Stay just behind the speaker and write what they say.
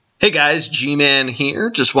Hey guys, G-Man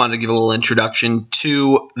here. Just wanted to give a little introduction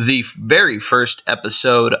to the very first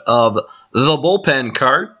episode of The Bullpen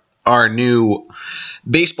Cart, our new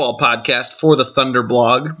baseball podcast for the Thunder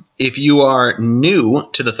blog. If you are new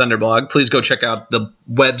to the Thunder blog, please go check out the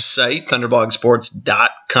website,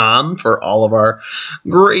 thunderblogsports.com, for all of our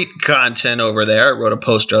great content over there. I wrote a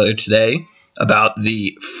post earlier today about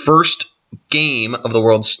the first game of the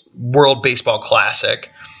World Baseball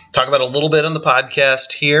Classic. Talk about a little bit on the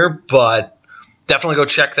podcast here, but definitely go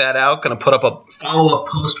check that out. Going to put up a follow-up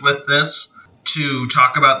post with this to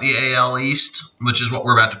talk about the AL East, which is what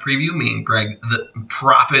we're about to preview, me and Greg, the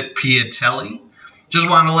Prophit Piatelli. Just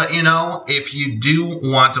want to let you know, if you do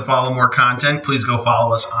want to follow more content, please go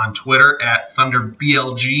follow us on Twitter at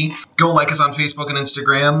ThunderBLG. Go like us on Facebook and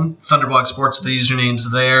Instagram. Thunderblog Sports, the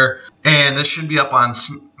username's there. And this should be up on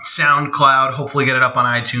SoundCloud. Hopefully get it up on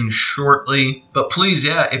iTunes shortly. But please,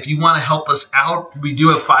 if you want to help us out, we do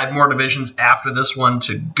have 5 more divisions after this one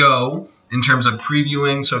to go in terms of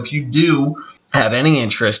previewing. So if you do have any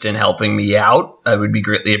interest in helping me out, I would be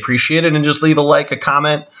greatly appreciated. And just leave a like, a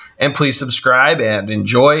comment, and please subscribe and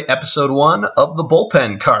enjoy episode 1 of The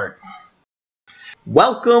Bullpen Cart.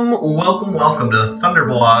 Welcome to the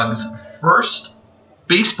Thunderblog's first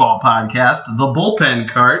baseball podcast, The Bullpen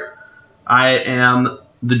Cart. I am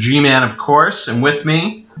the G-Man, of course, and with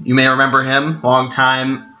me, you may remember him,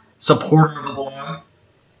 longtime supporter of the blog,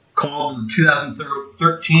 called the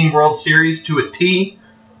 2013 World Series to a T,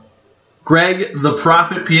 Greg, the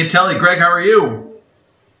Prophit Piatelli. Greg, how are you?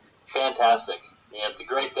 Fantastic. Yeah, it's a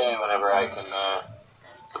great day whenever I can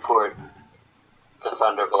support the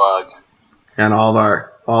Thunder blog. And all of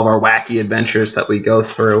our wacky adventures that we go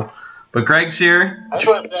through. But Greg's here. I just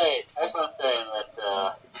want to say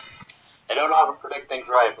that I don't often predict things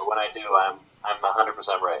right, but when I do, I'm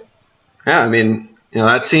 100% right. Yeah, I mean,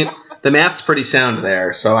 the math's pretty sound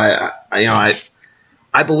there, so I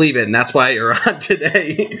believe it, and that's why you're on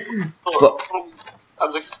today. I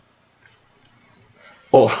was expecting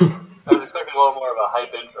a little more of a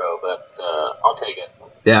hype intro, but I'll take it.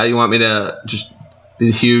 Yeah, you want me to just be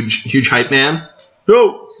the huge hype man?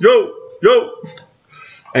 Yo!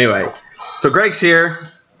 Anyway, so Greg's here.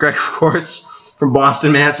 Greg, of course, from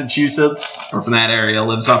Boston, Massachusetts, or from that area,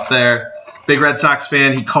 lives up there. Big Red Sox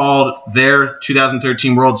fan. He called their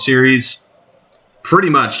 2013 World Series pretty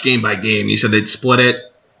much game by game. He said they'd split it.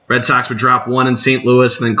 Red Sox would drop 1 in St.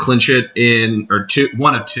 Louis and then clinch it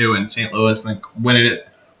one of 2 in St. Louis and then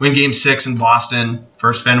win Game 6 in Boston.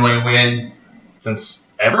 First Fenway win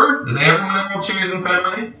since ever? Did they ever win the World Series in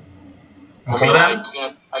Fenway? Before that?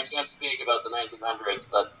 I can't speak about the 1900s,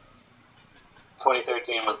 but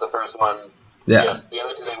 2013 was the first one. Yeah. Yes, the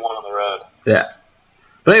other 2 they won on the road. Yeah.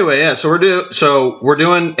 But anyway, so we're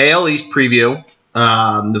doing AL East preview.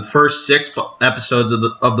 The first 6 episodes of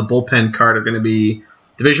the Bullpen Cart are going to be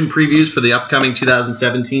division previews for the upcoming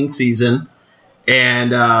 2017 season.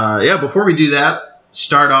 And before we do that,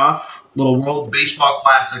 start off little World Baseball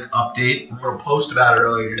Classic update. I wrote a post about it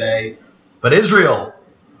earlier today. But Israel,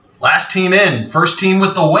 last team in, first team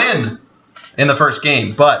with the win in the first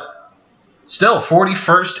game, but still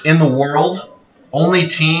 41st in the world. Only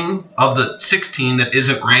team of the 16 that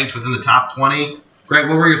isn't ranked within the top 20. Greg,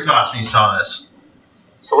 what were your thoughts when you saw this?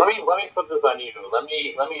 So let me flip this on you. Let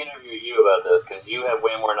me interview you about this because you have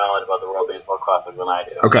way more knowledge about the World Baseball Classic than I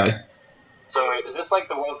do. Okay. So is this like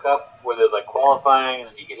the World Cup where there's like qualifying and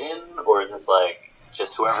then you get in, or is this like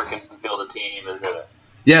just whoever can field a team is in it?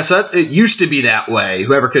 Yeah, so it used to be that way.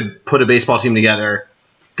 Whoever could put a baseball team together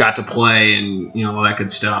got to play and all that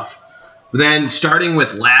good stuff. But then starting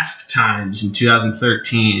with last times in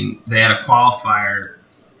 2013, they had a qualifier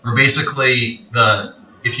where basically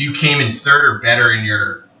if you came in 3rd or better in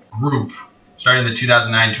your group, starting the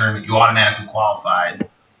 2009 tournament, you automatically qualified.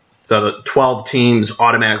 So the 12 teams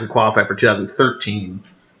automatically qualified for 2013. And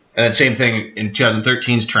then same thing in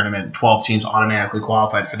 2013's tournament, 12 teams automatically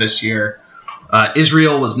qualified for this year.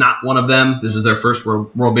 Israel was not one of them. This is their first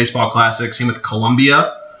World Baseball Classic. Same with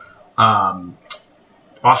Colombia.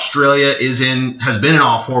 Australia has been in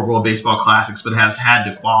all 4 World Baseball Classics, but has had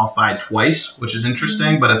to qualify twice, which is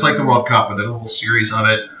interesting. But it's like the World Cup, where there's a whole series of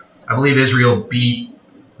it. I believe Israel beat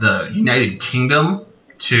the United Kingdom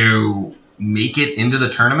to make it into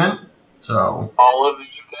the tournament. So all of the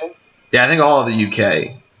UK? Yeah, I think all of the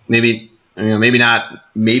UK. Maybe not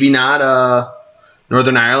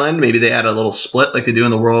Northern Ireland. Maybe they had a little split like they do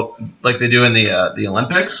in the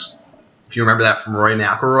Olympics. If you remember that from Roy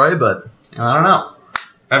McIlroy, but I don't know.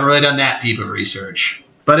 I haven't really done that deep of research.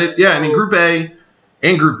 But Group A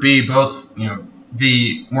and Group B, both,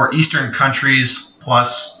 the more eastern countries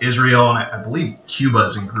plus Israel, and I believe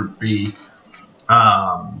Cuba's in Group B,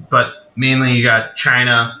 But mainly you got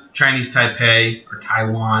China, Chinese Taipei or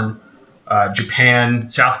Taiwan, Japan,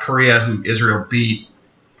 South Korea, who Israel beat,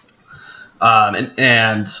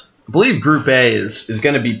 and I believe Group A is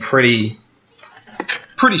going to be pretty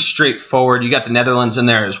straightforward. You got the Netherlands in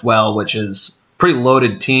there as well, which is a pretty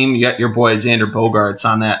loaded team. You got your boy Xander Bogaerts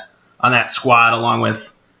on that squad, along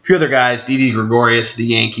with a few other guys, Didi Gregorius, the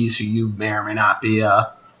Yankees, who you may or may not be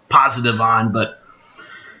positive on, but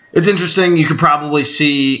it's interesting. You could probably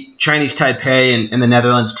see Chinese Taipei and the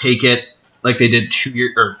Netherlands take it like they did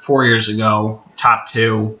 4 years ago, top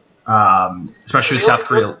two, especially with South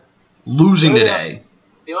Korea losing today.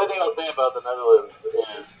 The only thing I'll say about the Netherlands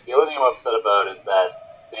is the only thing I'm upset about is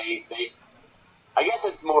that they I guess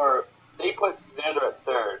it's more they put Xander at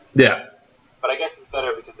third. Yeah. But I guess it's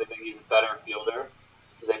better because they think he's a better fielder.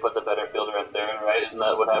 Because they put the better fielder at third, right? Isn't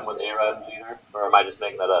that what happened with A-Rod and Jeter? Or am I just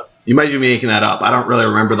making that up? You might be making that up. I don't really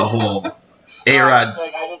remember the whole A-Rod.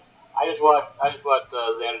 I just want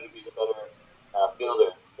Xander to be the better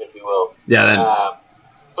fielder, if you will. Yeah. Then.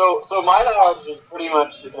 So my knowledge is pretty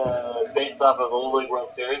much based off of the Little League World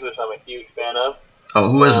Series, which I'm a huge fan of. Oh,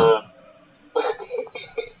 who isn't?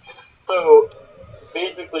 So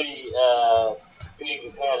basically,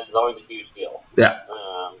 beating Japan is always a huge deal. Yeah.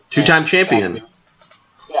 Two-time champion.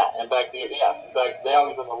 They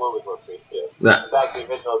always win the Little League World Series too. Yeah. Back to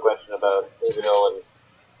the original question about Israel and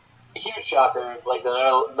a huge shocker. It's like the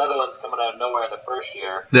Netherlands coming out of nowhere the first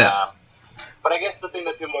year. Yeah. But I guess the thing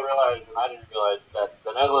that people don't realize, and I didn't realize, that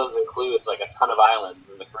the Netherlands includes like a ton of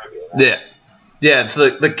islands in the Caribbean. Right? Yeah. Yeah, it's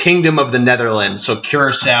the Kingdom of the Netherlands. So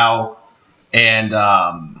Curacao and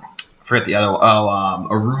forget the other one.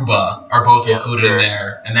 Aruba are both included in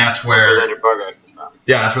there, and that's where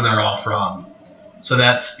that's where they're all from. So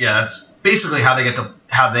that's basically how they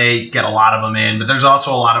get a lot of them in. But there's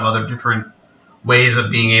also a lot of other different ways of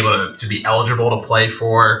being able to be eligible to play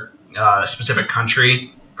for a specific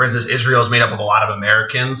country. For instance, Israel is made up of a lot of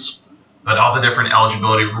Americans, but all the different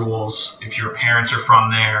eligibility rules. If your parents are from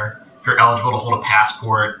there, if you're eligible to hold a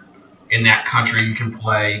passport in that country, you can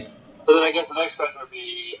play. So then I guess the next question would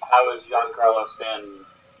be, how is Giancarlo Stanton,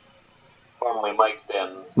 formerly Mike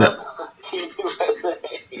Stanton, Team USA?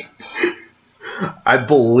 I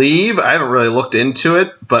believe, I haven't really looked into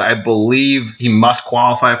it, but I believe he must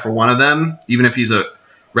qualify for one of them. Even if he's a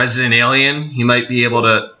resident alien, he might be able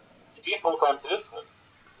to. Is he a full-time citizen?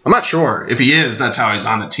 I'm not sure. If he is, that's how he's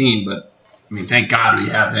on the team. But, I mean, thank God we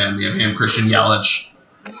have him. We have him, Christian Yelich.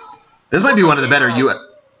 This might be one of the better U.S.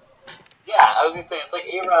 Yeah, I was going to say, it's like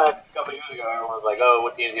A-Rod a couple years ago. Everyone was like, oh,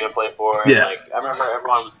 what team is he going to play for? And yeah. I remember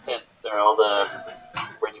everyone was pissed. They're all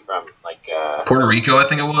where's he from? Puerto Rico, I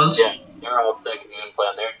think it was? Yeah, they were all upset because he didn't play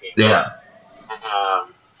on their team. Yeah.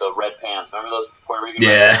 The red pants. Remember those Puerto Rican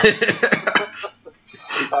red pants?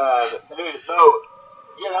 Anyway, so,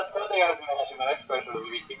 yeah, that's the thing I was going to ask you. My next question was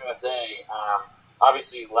going to be Team USA.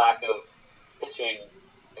 Obviously, lack of pitching,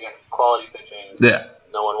 I guess quality pitching. Yeah.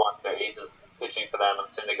 No one wants their aces pitching for them, and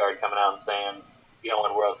Syndergaard coming out and saying, you don't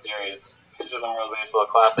win World Series, pitch in the World Baseball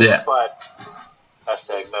Classic, but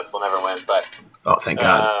hashtag Mets will never win, but thank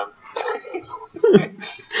God.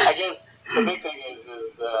 I guess the big thing is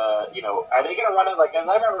are they going to run it as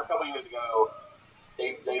I remember a couple years ago,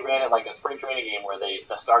 they ran it like a spring training game where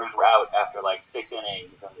the starters were out after 6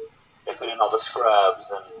 innings, and they put in all the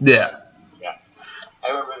scrubs, and I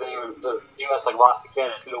remember the U.S. lost to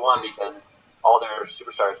Canada 2-1 because all their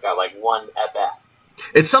superstars got one at bat.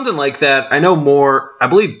 It's something like that. I know more. I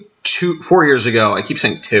believe 4 years ago. I keep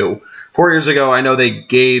saying 2. 4 years ago, I know they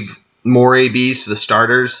gave more ABs to the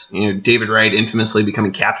starters. David Wright infamously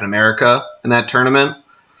becoming Captain America in that tournament.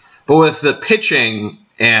 But with the pitching,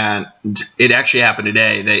 and it actually happened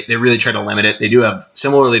today, they really try to limit it. They do have,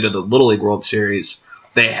 similarly to the Little League World Series,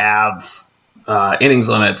 they have innings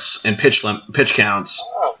limits and pitch counts.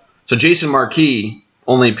 Oh. So Jason Marquis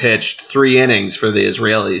only pitched 3 innings for the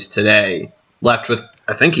Israelis today, left with,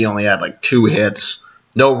 I think he only had 2 hits,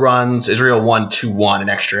 no runs. Israel won 2-1 in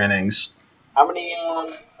extra innings. How many,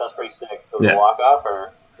 that's pretty sick. Was it a walk-off,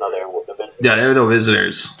 or no, they were the visitors? Yeah, they were the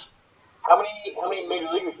visitors. How many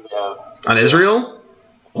major leaguers do they have? On Israel?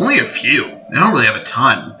 Only a few. They don't really have a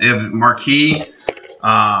ton. They have Marquis,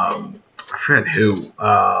 I forget who.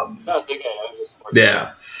 No, it's okay. I was just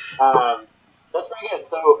That's pretty good.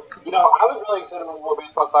 So, I was really excited when the World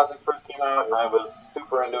Baseball Classic first came out, and I was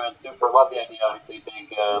super into it, loved the idea, obviously,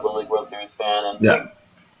 big Little League World Series fan, and big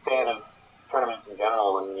fan of tournaments in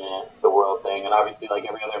general and the world thing. And obviously,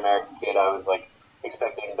 every other American kid, I was,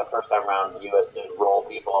 expecting the first time around the U.S. to roll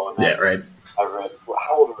people. And right. I read,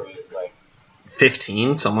 how old were you?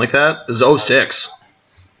 15, something like that. It was 06.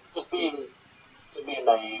 Just being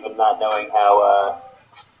naive and not knowing how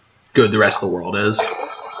good the rest of the world is.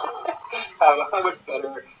 how much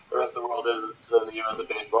better the rest of the world is than the U.S. of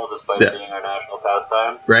baseball, despite it being our national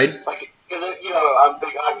pastime. Right? Like, because I'm a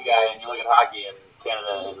big hockey guy, and you look at hockey, and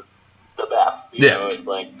Canada is the best. You know, it's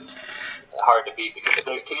like hard to beat because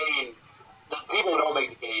the people who don't make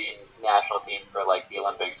the Canadian national team for like the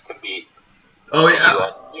Olympics compete. Oh yeah.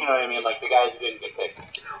 You know what I mean? Like the guys who didn't get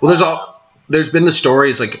picked. Well, there's been the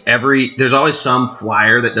stories like there's always some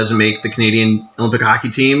flyer that doesn't make the Canadian Olympic hockey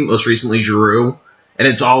team. Most recently, Giroux, and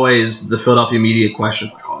it's always the Philadelphia media question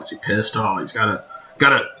like, "Oh, is he pissed? Oh, he's gotta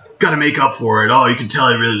make up for it. Oh, you can tell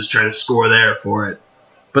he really was trying to score there for it."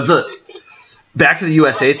 But back to the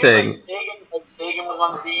USA thing. Sagan was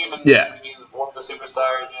on the team, and he's one of the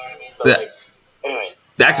superstars. You know what I mean? But anyways,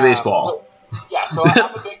 back to baseball. So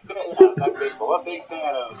I'm a big fan. Back to baseball. I'm a big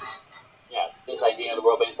fan of this idea of the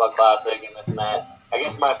World Baseball Classic and this and that. I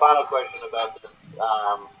guess my final question about this,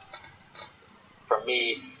 for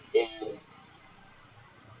me, is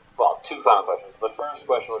two final questions. The first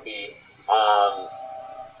question would be,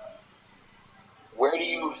 where do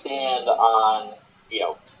you stand on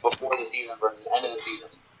before the season versus end of the season?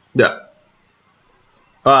 Yeah.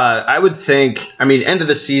 I would think. I mean, end of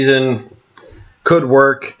the season could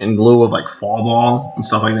work in lieu of like fall ball and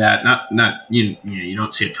stuff like that. You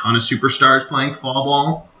don't see a ton of superstars playing fall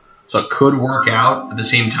ball, so it could work out. At the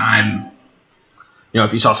same time,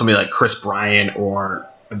 if you saw somebody like Chris Bryant or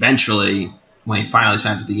eventually when he finally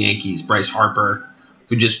signed with the Yankees, Bryce Harper,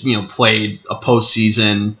 who just played a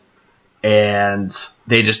postseason and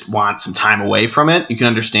they just want some time away from it, you can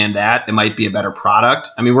understand that. It might be a better product.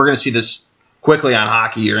 I mean, we're going to see this quickly on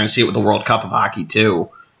hockey. You're going to see it with the World Cup of hockey too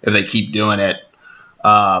if they keep doing it.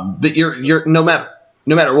 But you're no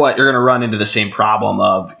matter what, you're going to run into the same problem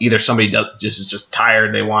of either somebody is just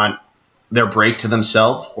tired, they want their break to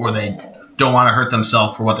themselves, or they don't want to hurt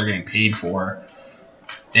themselves for what they're getting paid for.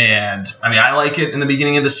 And I mean, I like it in the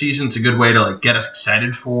beginning of the season. It's a good way to like get us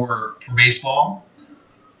excited for baseball.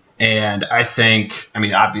 And I think, I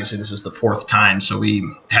mean, obviously this is the fourth time, so we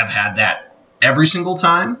have had that every single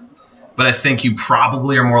time. But I think you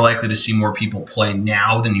probably are more likely to see more people play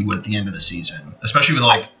now than you would at the end of the season, especially with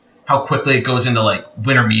like how quickly it goes into like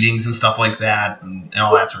winter meetings and stuff like that and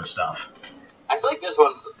all that sort of stuff. I feel like this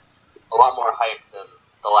one's a lot more hype than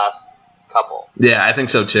the last couple. Yeah, I think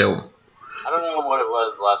so too. I don't know what it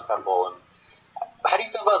was the last couple. And how do you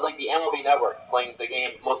feel about like the MLB Network playing the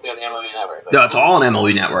game mostly on the MLB Network? Like, no, it's all on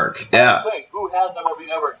MLB Network. Yeah. Who has MLB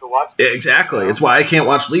Network to watch this? Exactly. It's why I can't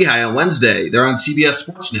watch Lehigh on Wednesday. They're on CBS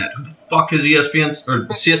Sportsnet. Who the fuck is ESPN or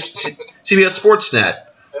CBS Sportsnet?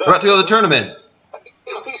 We're about to go to the tournament. At least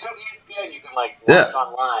with ESPN, you can like watch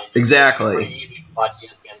online. Exactly. It's pretty easy to watch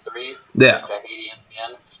ESPN 3. Yeah. Which I hate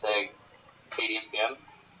ESPN. Just say hate ESPN.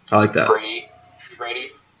 I like that. Brady.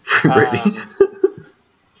 Brady.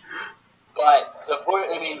 But the point,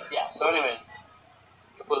 so anyways,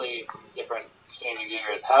 completely different, changing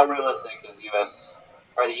gears. How realistic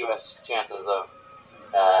are the U.S. chances of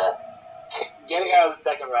getting out of the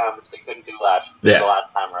second round, which they couldn't do the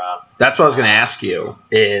last time around? That's what I was going to ask you,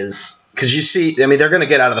 is because you see, I mean, they're going to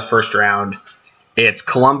get out of the first round. It's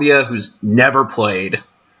Colombia, who's never played,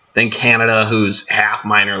 then Canada, who's half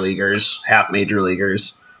minor leaguers, half major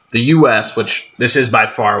leaguers, the U.S., which this is by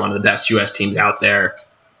far one of the best U.S. teams out there.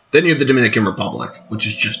 Then you have the Dominican Republic, which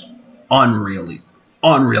is just unreal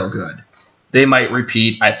good. They might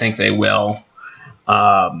repeat. I think they will.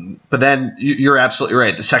 But then you're absolutely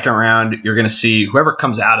right. The second round, you're going to see whoever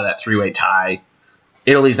comes out of that three-way tie.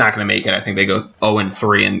 Italy's not going to make it. I think they go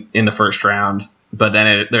 0-3 in the first round. But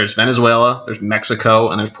then there's Venezuela, there's Mexico,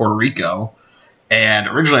 and there's Puerto Rico. And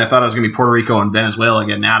originally I thought it was going to be Puerto Rico and Venezuela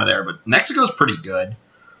getting out of there. But Mexico's pretty good.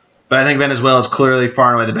 But I think Venezuela is clearly far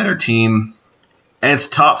and away the better team. And it's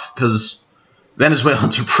tough because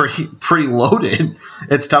Venezuelans are pretty loaded.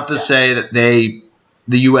 It's tough to say that the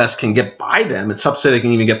U.S. can get by them. It's tough to say they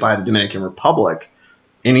can even get by the Dominican Republic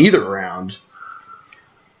in either round.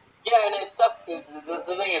 Yeah, and it's tough. The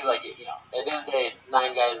thing is, like, at the end of the day, it's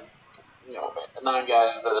 9 guys, 9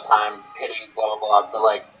 guys at a time hitting, blah, blah, blah. But,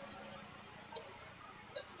 like,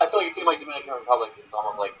 I feel like a team like Dominican Republic, it's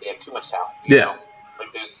almost like they have too much talent. You know?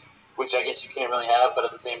 Like, which I guess you can't really have, but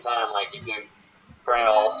at the same time, like, you give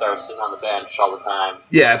perennial all-stars sitting on the bench all the time.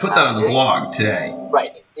 Yeah, I put that on the blog today.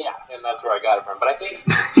 Right. Yeah, and that's where I got it from. But I think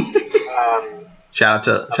shout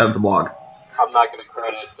out to the blog. I'm not going to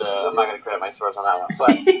credit my source on that one.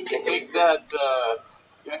 But I think that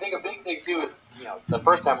I think a big thing too is the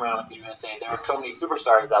first time around with the USA, there were so many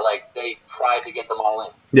superstars that like they tried to get them all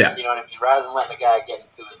in. Yeah. You know what I mean? Rather than letting the guy get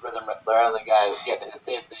into his rhythm, rather than the guy get to his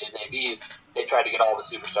hits and his ABs, they tried to get all the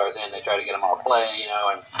superstars in. They tried to get them all play.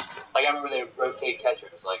 And Like, I remember they rotate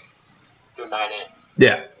catchers, like, through 9 innings.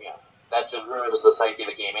 Yeah. You know, that just ruins the psyche of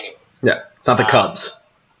a game anyways. Yeah. It's not the Cubs.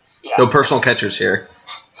 Yeah. No personal catchers here.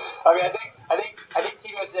 I mean, I think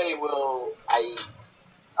Team USA will.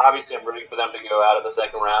 Obviously I'm rooting for them to go out of the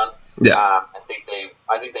second round. Yeah. I think they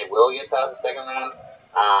will get past the second round.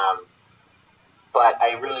 But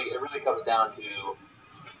it really comes down to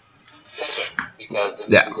pitching, because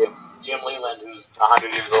if Jim Leland, who's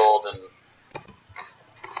 100 years old and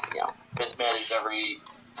mismanaged every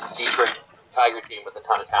Detroit Tiger team with a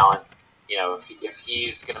ton of talent, if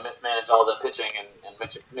he's going to mismanage all the pitching and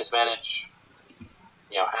mismanage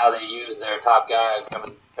how they use their top guys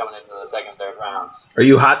coming into the second, third rounds. Are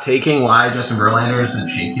you hot taking why Justin Verlander has been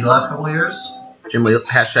shaky the last couple of years?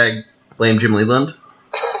 Hashtag blame Jim Leland.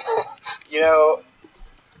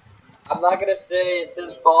 I'm not going to say it's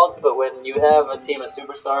his fault, but when you have a team of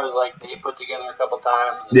superstars like they put together a couple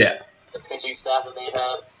times, and the pitching staff that they've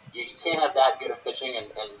had, you can't have that good of pitching and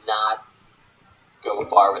not go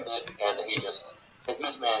far with it, and he just has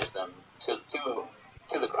mismanaged them to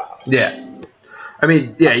the ground. Yeah.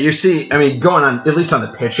 Going on, at least on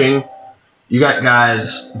the pitching, you got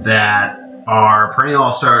guys that are perennial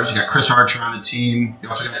all-stars. You got Chris Archer on the team. You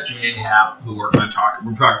also got J.A. Happ, who we're talking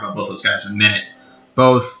about both those guys in a minute.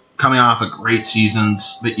 Both coming off of great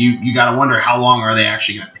seasons, but you got to wonder how long are they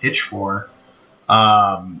actually going to pitch for.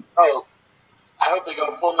 I hope they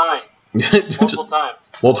go full 9. Multiple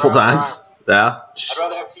times. Multiple times? Yeah.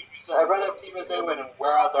 I'd rather have Team USA win and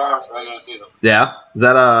wear out their arms for regular season. Yeah? Is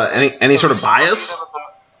that any sort of bias?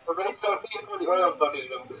 The Orioles don't need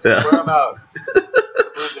them. Yeah. Wear them out. The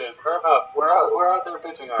Blue Jays, wear them out. Wear out their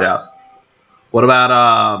pitching arms. Yeah. What about,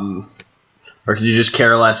 or could you just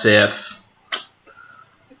care less if...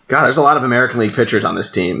 God, there's a lot of American League pitchers on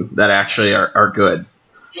this team that actually are good.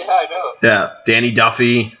 Yeah, I know. Yeah. Danny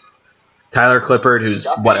Duffy, Tyler Clippard, who's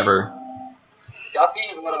whatever. Duffy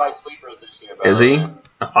is one of my sleepers this year. Is he?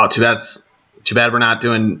 Oh, too bad we're not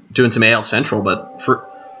doing some AL Central, but free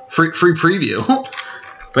preview.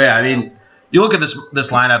 But yeah, I mean, you look at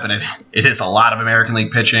this lineup, and it is a lot of American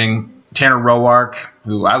League pitching. Tanner Roark,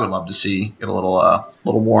 who I would love to see get a little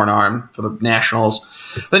worn arm for the Nationals.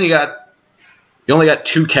 Then you only got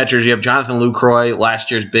 2 catchers. You have Jonathan Lucroy,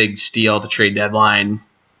 last year's big steal at the trade deadline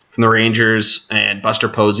from the Rangers, and Buster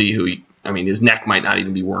Posey, who his neck might not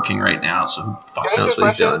even be working right now, so who the fuck knows what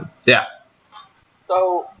he's doing. Yeah.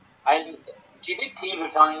 So, do you think teams are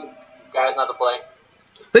telling guys not to play?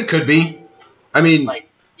 They could be. I mean...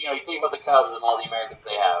 you think about the Cubs and all the Americans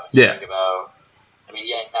they have. You think about...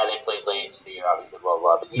 they played late in the year, obviously, blah,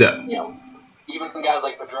 blah, but even from guys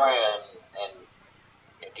like Pedroia and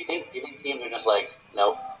do you think teams are just like,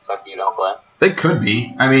 nope, fuck you, don't play? They could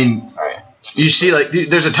be. All right. You see,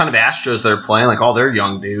 there's a ton of Astros that are playing, all their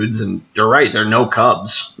young dudes, and you're right, there are no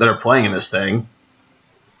Cubs that are playing in this thing.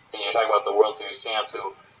 And you're talking about the World Series champs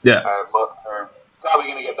who are probably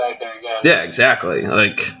going to get back there again. Yeah, exactly.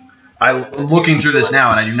 I'm looking through this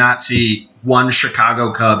now, and I do not see one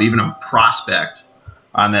Chicago Cub, even a prospect,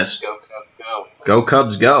 on this. Go Cubs, go. Go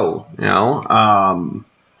Cubs, go.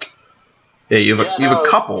 Yeah, you have a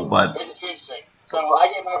couple, but... Interesting. So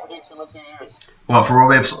I gave my prediction. What's yours? Well, for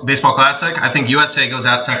World Baseball Classic, I think USA goes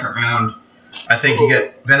out second round. I think you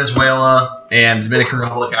get Venezuela and Dominican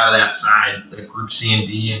Republic out of that side, the Group C and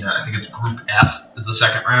D, and I think it's Group F is the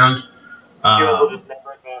second round. will just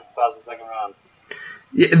never advance past the second round.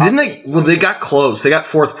 Yeah, didn't they? Well, they got close. They got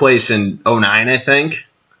 4th place in 2009, I think.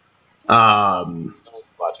 Watching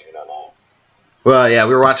it on that. Well, yeah,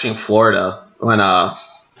 we were watching Florida when on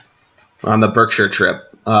the Berkshire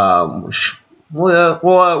trip. We'll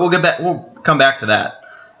get back. We'll come back to that.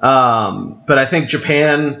 But I think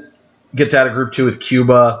Japan gets out of Group 2 with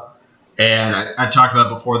Cuba, and I talked about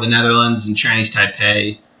before the Netherlands and Chinese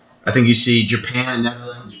Taipei. I think you see Japan and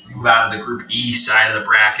Netherlands move out of the Group E side of the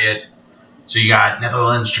bracket. So you got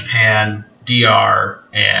Netherlands, Japan, DR,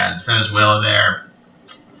 and Venezuela there.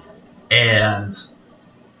 And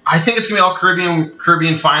I think it's going to be all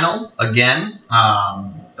Caribbean final again.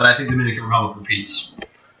 But I think the Dominican Republic repeats.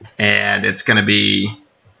 And it's going to be,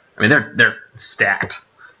 they're stacked.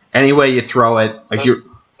 Any way you throw it.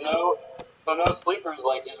 No sleepers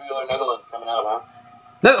like Israel or Netherlands coming out,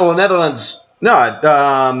 huh? Netherlands.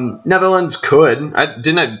 No, Netherlands could.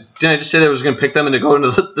 Didn't I just say that I was going to pick them and to go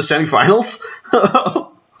into the semifinals? Yeah,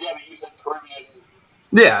 but you said Caribbean.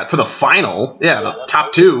 Yeah, for the final. Yeah, the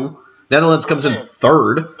top 2. Netherlands comes in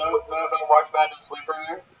 3rd. No March Madness sleeper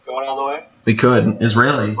here, going all the way. We could.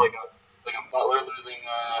 Israeli. Like a Butler losing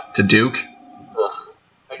to Duke. Ugh.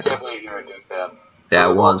 I can't believe you're a Duke fan.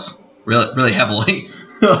 Yeah, it was really heavily.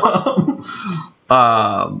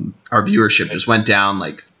 Our viewership just went down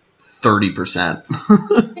 30%.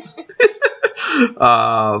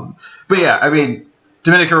 But yeah, I mean,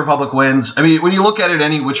 Dominican Republic wins. I mean, when you look at it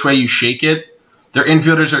any which way you shake it, their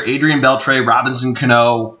infielders are Adrian Beltre, Robinson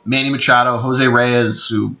Cano, Manny Machado, Jose Reyes,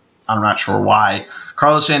 who I'm not sure why,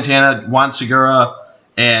 Carlos Santana, Juan Segura,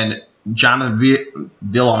 and Jonathan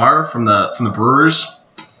Villar from the Brewers.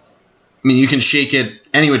 I mean, you can shake it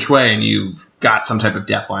any which way, and you've got some type of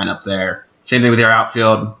death lineup there. Same thing with your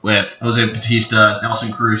outfield with Jose Bautista,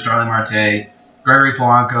 Nelson Cruz, Starling Marte, Gregory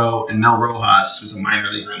Polanco, and Mel Rojas, who's a minor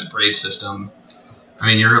leaguer in the Braves system. I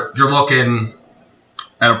mean, you're looking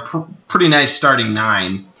at a pretty nice starting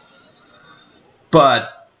 9.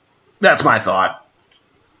 But that's my thought.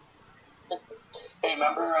 Hey,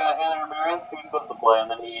 remember Hanley Ramirez? He was supposed to play,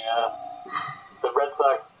 and then the Red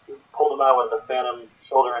Sox pulled him out with a phantom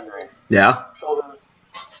shoulder injury. Yeah? Shoulder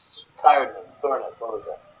tiredness, soreness, what was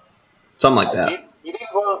that? Something like that. You think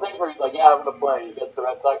it's one of those things where he's like, yeah, I'm going to play. He gets to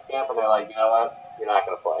Red Sox camp, and they're like, you know what? You're not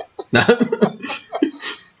going to play.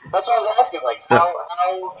 That's what I was asking. Like,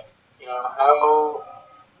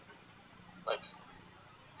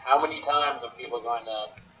 how many times are people going to,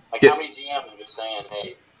 like, how many GMs are just saying,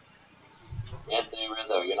 hey, Anthony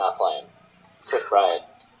Rizzo, you're not playing. Chris Bryant,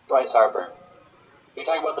 Bryce Harper. You're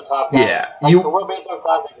talking about the top guys. Yeah. The World Baseball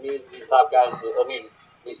Classic needs these top guys.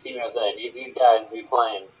 These Team USA needs these guys to be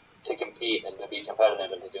playing to compete and to be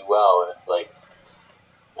competitive and to do well. And it's like,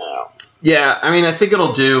 I don't know. Yeah, I mean, I think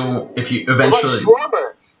it'll do if you eventually.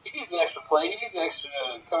 Schwarber, he needs the extra play. He needs the extra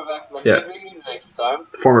coming back from the injury. He needs the extra time.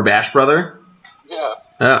 Former Bash brother. Yeah.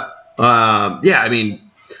 I mean,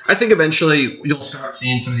 I think eventually you'll start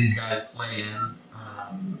seeing some of these guys play in.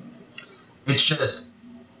 It's just,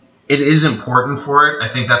 it is important for it. I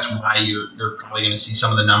think that's why you're probably going to see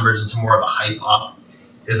some of the numbers and some more of the hype up,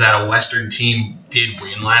 is that a Western team did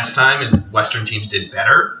win last time, and Western teams did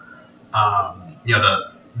better.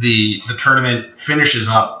 The tournament finishes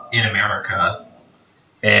up in America,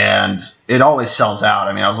 and it always sells out.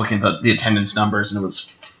 I mean, I was looking at the attendance numbers, and it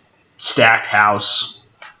was stacked house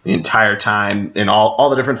the entire time in all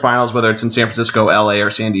the different finals, whether it's in San Francisco, LA, or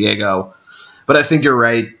San Diego. But I think you're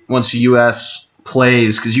right. Once the U.S.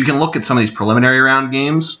 plays, because you can look at some of these preliminary round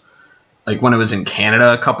games, like when it was in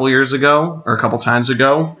Canada a couple years ago or a couple times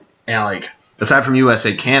ago, and like aside from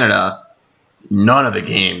USA Canada, none of the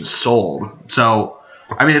games sold. So,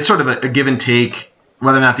 I mean, it's sort of a give and take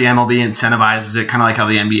whether or not the MLB incentivizes it, kind of like how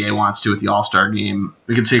the NBA wants to with the All-Star game.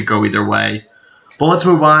 We can see it go either way. But let's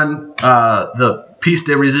move on. The piece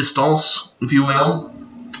de resistance, if you will,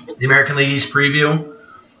 the American League East preview.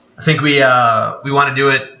 I think we want to do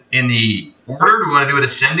it in the order. Do we want to do it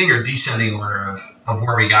ascending or descending order of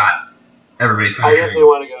where we got everybody finishing? I definitely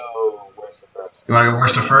want to go worst to first. You want to go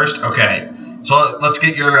worst to first? Okay. So let's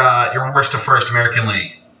get your worst to first American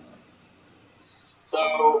League.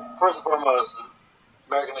 So, first and foremost,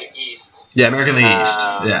 American League East. Yeah, American League East.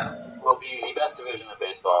 Yeah. Will be the best division in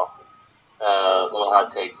baseball. Little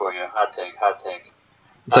hot take for you. Hot take.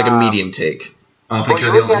 It's like a medium take. I don't think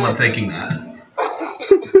you're the only one thinking that.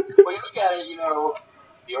 When you look at it,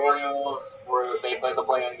 the Orioles they played the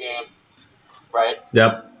play-in game, right?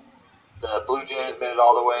 Yep. The Blue Jays made it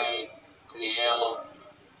all the way to the AL.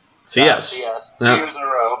 CS. CS. Yep. 2 years in a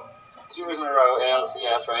row. 2 years in a row,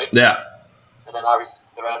 ALCS, right? Yeah. And then obviously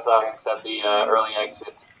the Red Sox had the early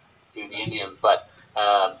exit to the Indians, but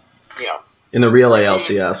in the real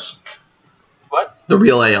ALCS. What? The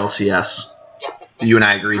real ALCS. Yeah. You and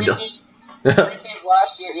I agreed to. Three teams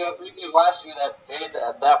last year that made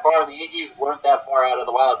that far. The Yankees weren't that far out of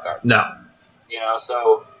the wild card. No.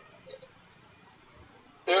 So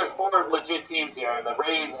there's 4 legit teams here, and the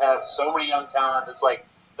Rays have so many young talent. It's like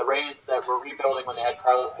the Rays that were rebuilding when they had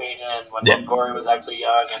Carlos Pena and when Montgomery was actually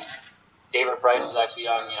young and David Price was actually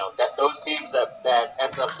young. Those teams that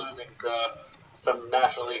ended up losing to some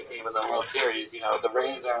National League team in the World Series. The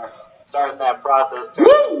Rays are starting that process.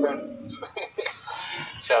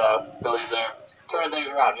 Shout out, Billy's there. Turning things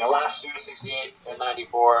around. Last year, 68 and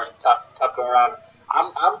 94, tough go around.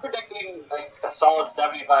 I'm predicting like a solid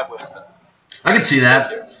 75 wins. I can see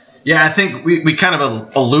that. Yeah, I think we kind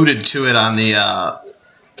of alluded to it on the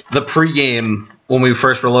pregame when we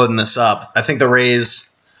first were loading this up. I think the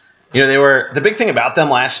Rays, they were the big thing about them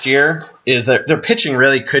last year is that their pitching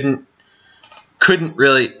really couldn't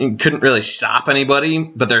really stop anybody,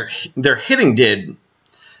 but their hitting did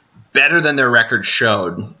better than their record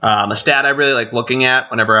showed. A stat I really like looking at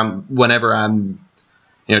whenever I'm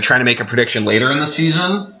trying to make a prediction later in the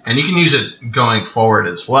season, and you can use it going forward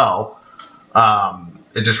as well.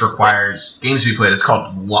 It just requires games to be played. It's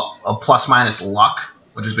called a plus minus luck,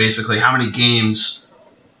 which is basically how many games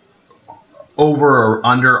over or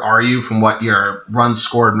under are you from what your runs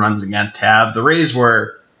scored and runs against have? The Rays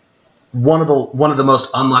were one of the most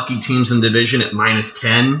unlucky teams in the division at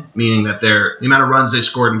 -10, meaning that the amount of runs they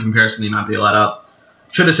scored in comparison to the amount they let up.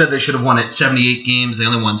 Should have said they should have won at 78 games. They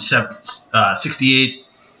only won 68.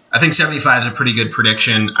 I think 75 is a pretty good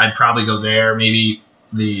prediction. I'd probably go there, maybe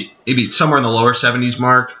somewhere in the lower 70s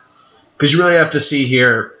mark, because you really have to see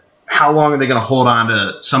here how long are they going to hold on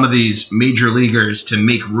to some of these major leaguers to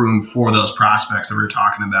make room for those prospects that we were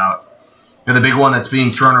talking about. And the big one that's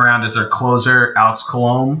being thrown around is their closer, Alex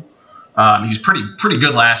Colomé. He was pretty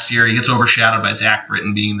good last year. He gets overshadowed by Zach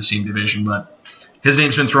Britton being in the same division, but his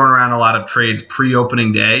name's been thrown around a lot of trades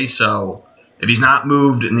pre-opening day, so if he's not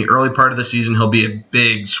moved in the early part of the season, he'll be a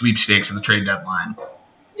big sweepstakes at the trade deadline.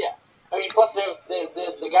 Yeah. I mean, plus there's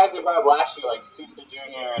the guys that brought up last year, like Sousa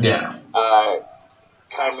Jr. and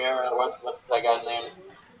Chimera, what's that guy's name?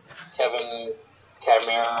 Kevin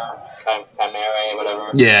Chimera, whatever.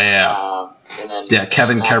 Yeah. And then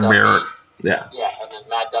Kevin Chimera. Yeah. Yeah, and then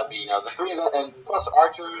Matt Duffy, the three of them, and plus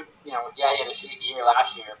Archer, he had a shitty year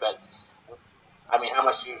last year, but I mean, how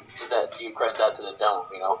much do you credit that to the dome?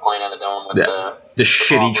 Playing on the dome with the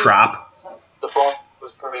shitty trop. The ball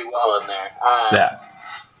was pretty well in there.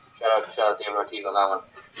 Shout out David Ortiz on that one.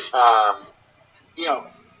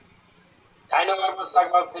 I know everyone's talking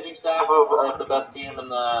about pitching staff of the best team in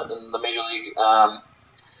the major league,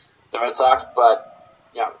 the Red Sox, but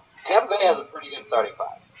Tampa Bay has a pretty good starting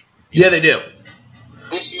five. Yeah, they do.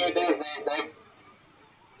 This year, they're going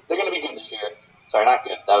to be good this year. Sorry, not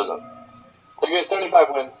good. That was they're good. 75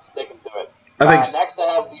 wins, sticking to it. Next, I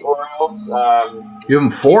have the Orioles. You have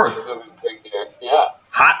them fourth. Yeah.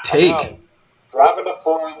 Hot take. Dropping to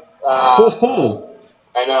fourth.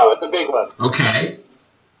 I know, it's a big one. Okay,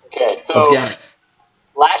 so let's get it.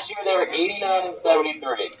 Last year they were 89 and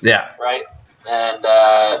 73. Yeah. Right? And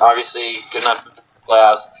obviously good enough for the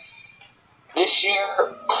playoffs. This year,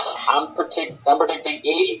 I'm predicting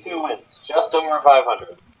 82 wins, just over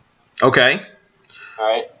 500. Okay. All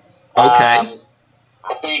right. Okay.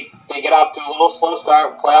 I think they get off to a little slow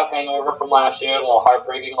start, playoff hangover from last year, a little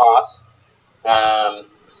heartbreaking loss.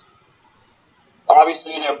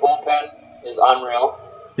 Obviously, their bullpen is unreal.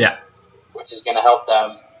 Yeah. Which is going to help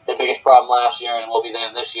them. The biggest problem last year and will be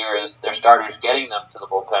there this year is their starters getting them to the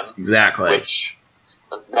bullpen. Exactly. Which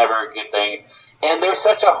is never a good thing. And there's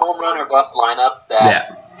such a home run or bust lineup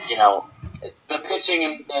that, the pitching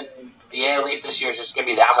in the AL East this year is just going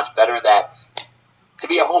to be that much better that to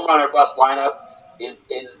be a home run or bust lineup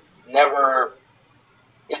is never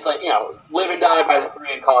 – it's like, live and die by the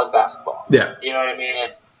three in college basketball. Yeah. You know what I mean?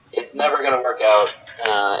 It's never going to work out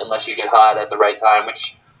unless you get hot at the right time,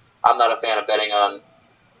 which I'm not a fan of betting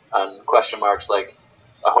on question marks like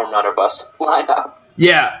a home run or bust lineup.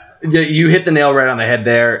 Yeah, you hit the nail right on the head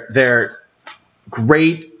there. They're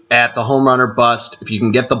great at the home run or bust. If you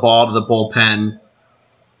can get the ball to the bullpen,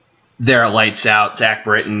 they're lights out. Zach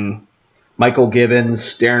Britton, Michael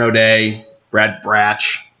Givens, Darren O'Day, Brad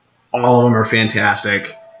Bratch, all of them are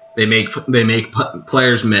fantastic. They make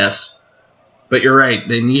players miss. But you're right.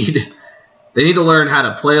 They need to learn how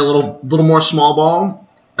to play a little more small ball,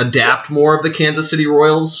 adapt more of the Kansas City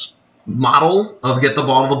Royals model of get the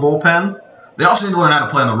ball to the bullpen. They also need to learn how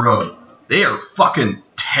to play on the road. They are fucking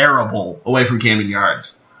terrible away from Camden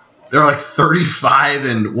Yards. They're like 35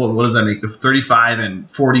 and what does that make? 35 and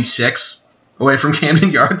 46 away from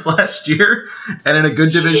Camden Yards last year, and in a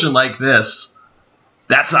good division like this,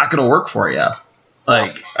 that's not going to work for you.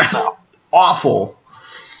 That's awful.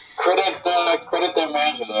 Credit their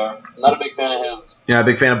manager there. Not a big fan of his. You're not a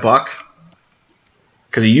big fan of Buck?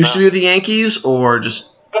 Because he used to be with the Yankees, or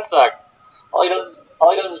just Red Sox. All he does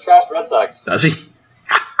is trash the Red Sox. Does he?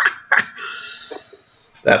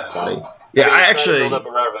 That's funny. Yeah, I actually.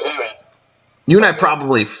 You and I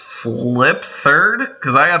probably flip third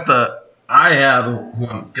because I'm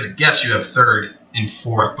gonna guess you have third and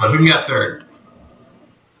fourth, but who do you got third?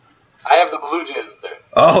 I have the Blue Jays in third.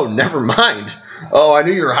 Oh, never mind. Oh, I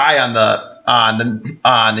knew you were high on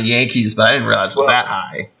the Yankees, but I didn't realize it was that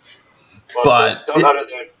high. Well, but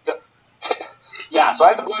yeah, so I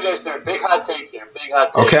have the Blue Jays third. Big hot take here. Big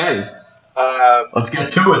hot take. Okay. Let's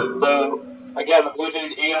get to it. So again, the Blue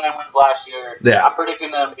Jays 89 wins last year. Yeah. I'm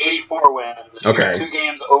predicting them 84 wins this year. 2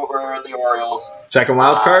 games over the Orioles. Second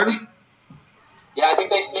wild card? Yeah, I think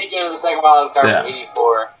they sneak into the second wild card with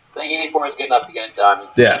 84. I think 84 is good enough to get it done.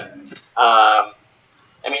 Yeah. I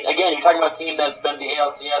mean, again, you're talking about a team that's been the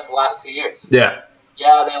ALCS the last 2 years. Yeah.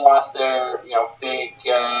 Yeah, they lost their big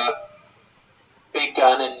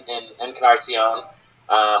gun in Encarnacion,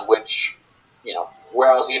 which,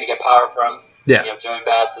 where else are you going to get power from? Yeah. Joey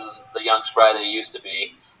Bats isn't the young spry that he used to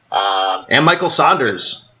be. And Michael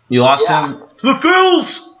Saunders. You lost him to the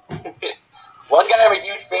Phils. One guy I'm a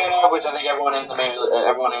huge fan of, which I think everyone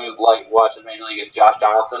who watches Major League is Josh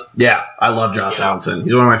Donaldson. Yeah, I love Josh Donaldson.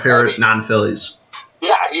 He's one of my favorite non-Phillies.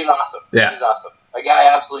 Yeah, he's awesome. Yeah. He's awesome. A guy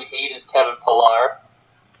I absolutely hate is Kevin Pillar,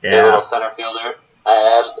 the little center fielder.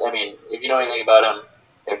 If you know anything about him,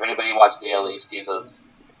 if anybody watched the AL East, he's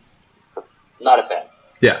not a fan.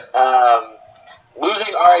 Yeah.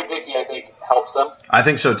 Losing R.A. Dickey, I think, helps them. I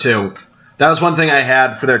think so, too. That was one thing I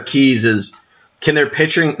had for their keys is their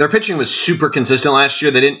pitching was super consistent last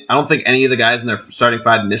year. I don't think any of the guys in their starting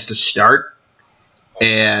five missed a start.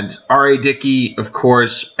 And R.A. Dickey, of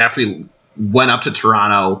course, after he went up to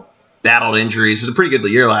Toronto, battled injuries. It was a pretty good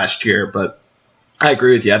year last year, but I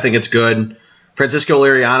agree with you. I think it's good. Francisco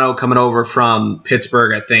Liriano coming over from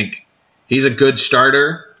Pittsburgh, I think he's a good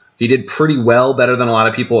starter. He did pretty well, better than a lot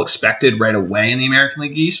of people expected right away in the American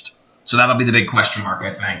League East. So that'll be the big question mark, I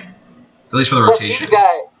think, at least for the rotation.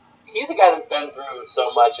 He's a guy that's been through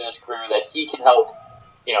so much in his career that he can help,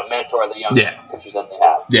 mentor the young pitchers that they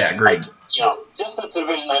have. Yeah, agreed. Just the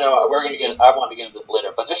division. I know I want to get into this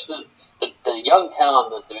later, but just the young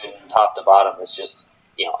talent in this division, top to bottom, is just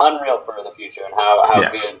unreal for the future and how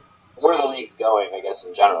good where the league's going. I guess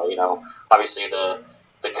in general, obviously the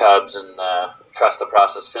Cubs and trust the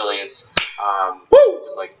process Phillies,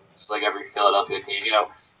 just like every Philadelphia team,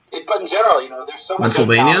 but in general, there's so much young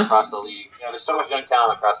talent across the league. There's so much young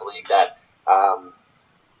talent across the league that,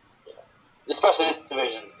 especially this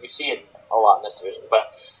division, you see it a lot in this division.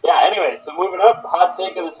 But yeah, anyway, so moving up, hot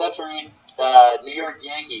take of the century, New York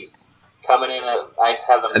Yankees coming in. I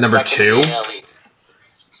have them at number 2.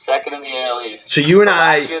 Second in the AL East. So you and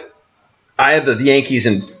I have the Yankees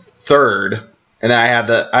in third, and then I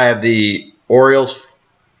have the Orioles.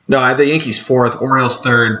 No, I have the Yankees fourth, Orioles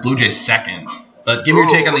third, Blue Jays second. But give me your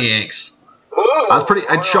take on the Yanks.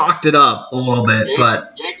 I chalked it up a little bit,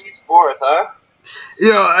 but Yankees fourth, huh?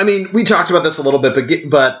 We talked about this a little bit,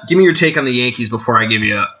 but give me your take on the Yankees before I give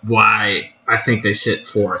you why I think they sit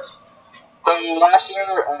fourth. So last year,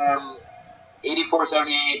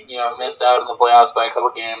 84-78, missed out in the playoffs by a couple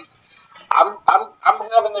games. I'm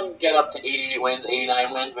having them get up to 88 wins,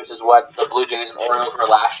 89 wins, which is what the Blue Jays and Orioles were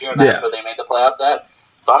last year, and that's what they made the playoffs at.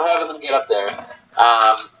 So I'm having them get up there.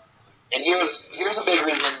 And here's a big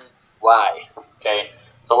reason why. Okay,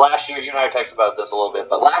 so last year, you and I talked about this a little bit,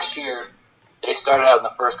 but last year they started out in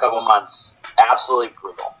the first couple of months absolutely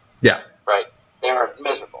brutal. Yeah. Right? They were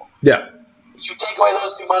miserable. Yeah. You take away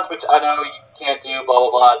those 2 months, which I know you can't do, blah,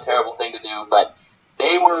 blah, blah, terrible thing to do, but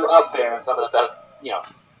they were up there in some of the best,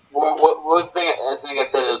 what was the thing? I think I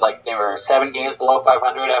said it was like they were 7 games below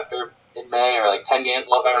 500 in May, or like 10 games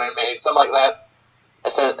below 500 in May, something like that. I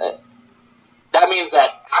said that means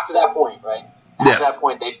that after that point, right? After that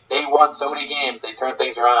point, they won so many games, they turned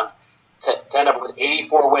things around to end up with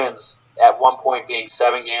 84 wins at one point being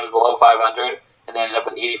 7 games below 500, and they ended up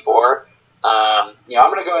with 84. I'm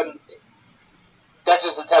going to go ahead and that's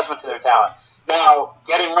just a testament to their talent. Now,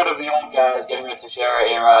 getting rid of the old guys, getting rid of Teixeira,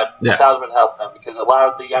 A-Rod, that was what helped them because it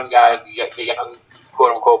allowed the young guys, the young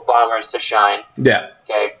quote-unquote bombers to shine. Yeah.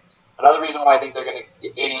 Okay. Another reason why I think they're going to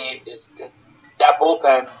get 88 is because that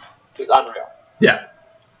bullpen is unreal. Yeah.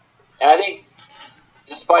 And I think,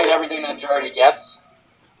 despite everything that Girardi gets,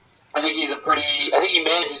 I think he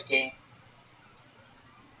manages game.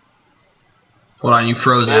 Hold on, you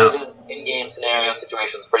froze out. Manages in-game scenario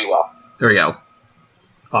situations pretty well. There we go.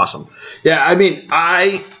 Awesome. Yeah,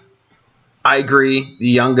 I agree. The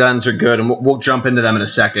young guns are good, and we'll jump into them in a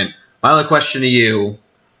second. My other question to you,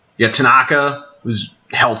 Tanaka, who's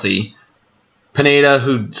healthy, Pineda,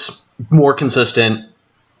 who's more consistent,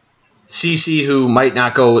 CC, who might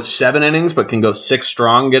not go 7 innings but can go 6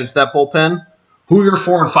 strong and get into that bullpen. Who are your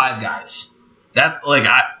 4 and 5 guys?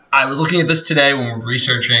 I was looking at this today when we were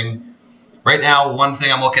researching. Right now, one thing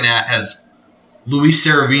I'm looking at has Luis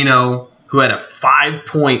Severino, who had a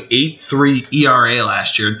 5.83 ERA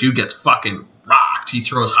last year. Dude gets fucking rocked. He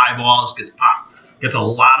throws high balls, gets popped, gets a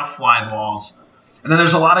lot of fly balls. And then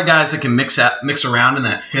there's a lot of guys that can mix around in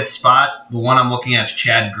that 5th spot. The one I'm looking at is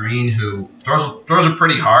Chad Green, who throws it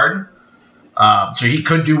pretty hard. So he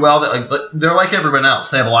could do well. They're like everyone else.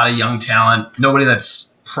 They have a lot of young talent. Nobody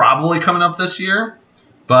that's probably coming up this year.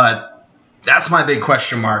 But that's my big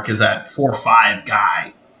question mark is that 4-5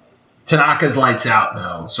 guy. Tanaka's lights out,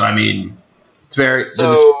 though. So, it's very...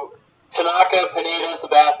 So, Tanaka, Pineda,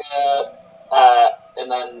 Sabathia, and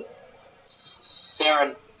then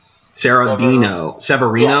Severino. Yeah,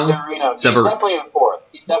 Severino. He's definitely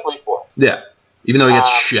in 4th. Yeah, even though he gets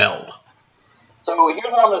shelled. So,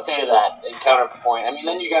 here's what I'm going to say to that in counterpoint.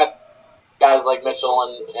 Then you got guys like Mitchell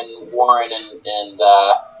and Warren and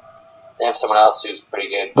they have someone else who's pretty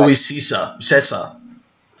good. Luis Cessa.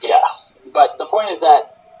 Yeah, but the point is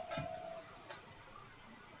that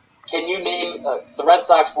can you name the Red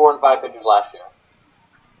Sox 4 and 5 pitchers last year?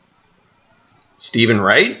 Stephen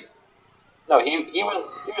Wright? No, he was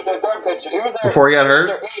their third pitcher. He was their before he got hurt.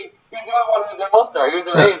 Their ace. He was the only one who was their all-star. He was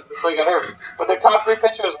their ace until he got hurt. But their top 3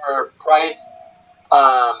 pitchers were Price.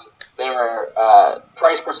 They were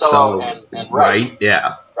Price, Porcello, and Wright.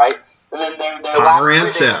 Yeah. Right. And then their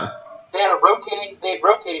Pomerantz, last 3, they had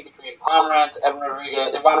rotating between Pomerantz, Ivan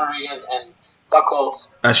Rodriguez, and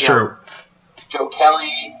Buchholz. That's true. Joe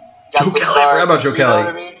Kelly. I forgot about Joe Kelly. Know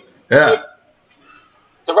what I mean? Yeah. Like,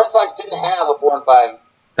 the Red Sox didn't have a 4 and 5.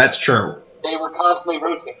 That's true. They were constantly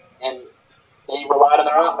rotating, and they relied on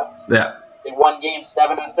their offense. Yeah. They won games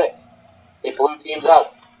 7-6. They blew teams out,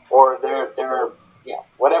 or they're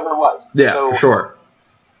whatever it was. Yeah, so, for sure.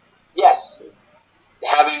 Yes,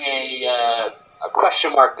 having a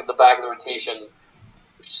question mark at the back of the rotation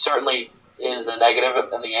certainly is a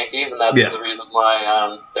negative in the Yankees, and that's the reason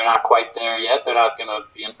why they're not quite there yet. They're not going to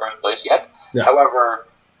be in first place yet. Yeah. However,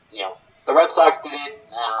 the Red Sox did it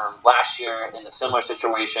last year in a similar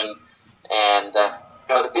situation, and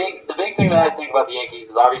the big thing that I think about the Yankees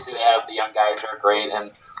is obviously they have the young guys who are great,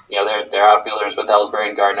 and their outfielders with Ellsbury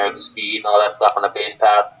and Gardner, the speed and all that stuff on the base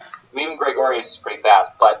paths. Even Gregorius is pretty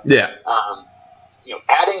fast, but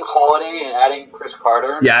adding Holiday and adding Chris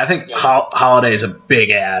Carter. Yeah, I think Holiday is a big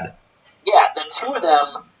add. Yeah, the two of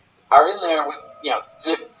them are in there with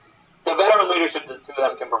the veteran leadership that the two of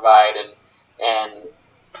them can provide, and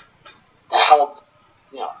to help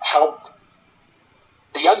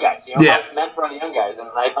the young guys. Help mentor the young guys, and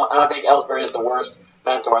I don't think Ellsbury is the worst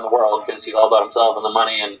mentor in the world because he's all about himself and the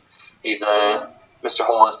money, and he's Mr.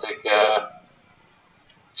 Holistic.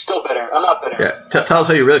 Still bitter. I'm not bitter. Yeah, tell us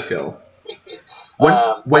how you really feel.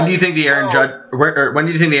 When do you think the Aaron Judge? When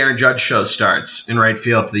do you think the Aaron Judge show starts in right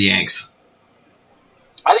field for the Yanks?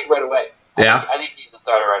 I think right away. Yeah. I think he's the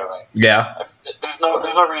starter right away. Yeah. There's no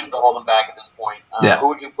reason to hold him back at this point. Who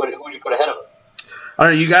would you put ahead of him? I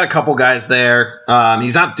don't know. You got a couple guys there.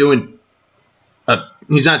 He's not doing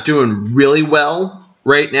really well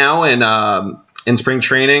right now in spring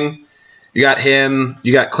training. You got him.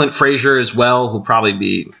 You got Clint Frazier as well, who'll probably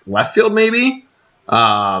be left field maybe.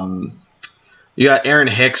 You got Aaron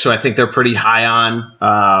Hicks, who I think they're pretty high on.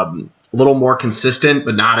 A little more consistent,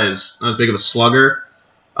 but not as big of a slugger.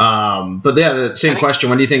 But yeah, the same question.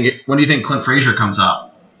 When do you think Clint Frazier comes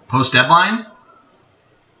up? Post deadline?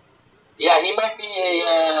 Yeah, he might be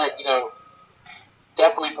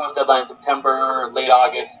definitely post deadline September, late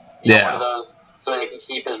August. One of those, so they can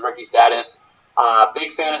keep his rookie status.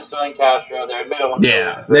 Big fan of Sterling Castro. They're middle infield.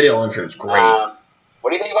 Yeah, middle infield's great. What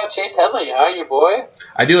do you think about Chase Headley? Huh, your boy?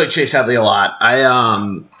 I do like Chase Headley a lot.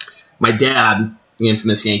 My dad, the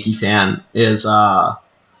infamous Yankee fan, is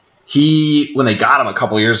when they got him a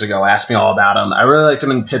couple years ago, asked me all about him. I really liked him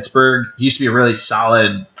in Pittsburgh. He used to be a really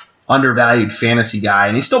solid, undervalued fantasy guy,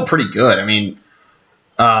 and he's still pretty good. I mean,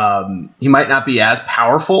 he might not be as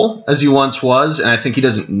powerful as he once was, and I think he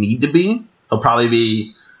doesn't need to be. He'll probably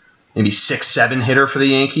be maybe 6-7 hitter for the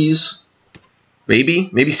Yankees.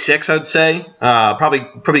 Maybe 6, I'd say.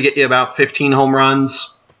 Probably get you about 15 home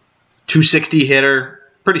runs, 260 hitter,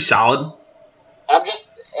 pretty solid.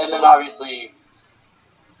 And then obviously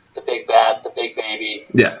the big bat, the big baby,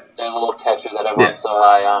 the little catcher that everyone's so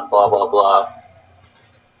high on, blah blah blah.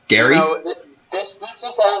 Gary. This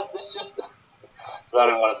just. I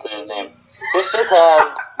don't want to say his name. This just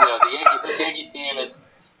has this Yankees team.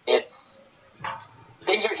 It's.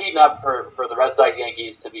 Things are heating up for the Red Sox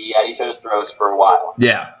Yankees to be at each other's throats for a while.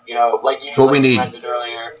 Yeah. You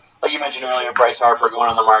mentioned earlier, Bryce Harper going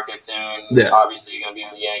on the market soon. Yeah. Obviously, you're going to be in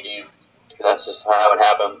the Yankees. That's just how it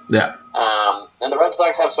happens. Yeah. And the Red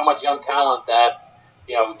Sox have so much young talent that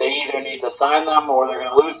they either need to sign them or they're going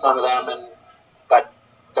to lose some of them. But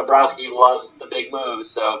Dombrowski loves the big moves,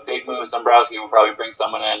 so big moves. Dombrowski will probably bring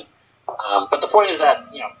someone in. But the point is that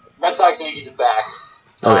Red Sox Yankees are back.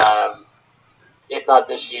 Oh, yeah. If not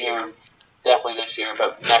this year, definitely this year,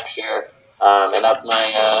 but next year. And that's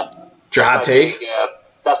my hot take.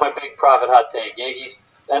 That's my big Prophit hot take. Yankees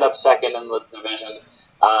end up second in the division.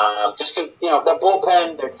 Just because their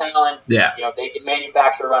bullpen, their talent. Yeah. They can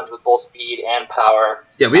manufacture runs with both speed and power.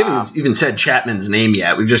 Yeah, we haven't even said Chapman's name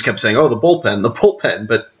yet. We've just kept saying, "Oh, the bullpen."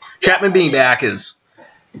 But Chapman being back it's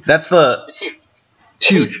huge. It's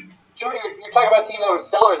huge. Jordy, you're talking about a team that were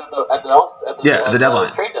sellers at the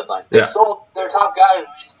deadline. Trade deadline. They sold their top guys, and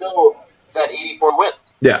they still had 84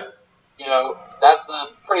 wins. Yeah. That's a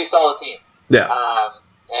pretty solid team. Yeah.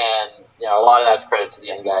 And a lot of that's credit to the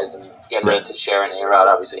young guys, and getting rid of Teixeira and A-Rod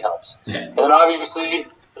obviously helps. Yeah. And then obviously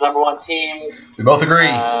the the number one team. We both agree.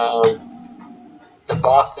 The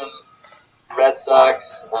Boston Red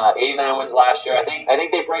Sox, 89 wins last year. I think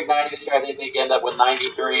they break 90 this year. I think they end up with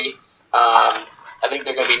 93. I think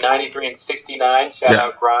they're going to be 93 and 69. Shout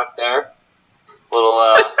out Gronk there. Little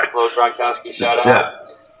Gronkowski shout out.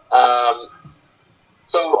 Yeah.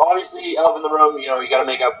 So obviously, up in the room, you got to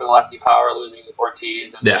make up for the lefty power losing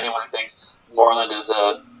Ortiz. And anyone who thinks Moreland is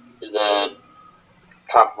a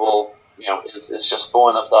comparable, is just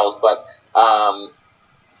fooling themselves. But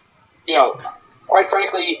quite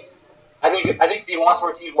frankly, I think the loss of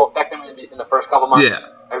Ortiz will affect them in the first couple months. Yeah.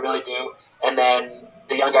 I really do. And then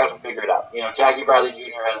the young guys will figure it out. Jackie Bradley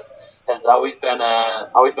Jr. has always been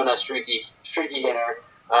a streaky hitter.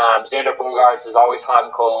 Xander Bogaerts is always hot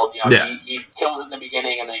and cold. He kills it in the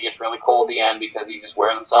beginning and then he gets really cold at the end because he just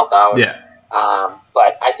wears himself out. Yeah.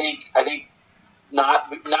 But I think not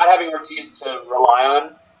having Ortiz to rely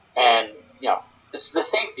on, and it's the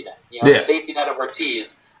safety net. The safety net of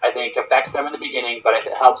Ortiz, I think, affects them in the beginning, but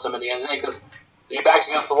it helps them in the end of the day because your back's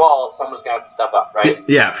against the wall, someone's got to step up, right?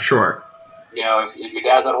 Yeah, for sure. If your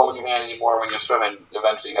dad's not holding your hand anymore when you're swimming,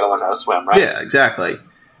 eventually you got to learn how to swim, right? Yeah, exactly.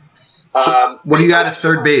 So what do you got at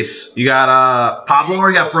third base? You got Pablo or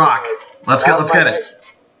you got Brock? Let's get it.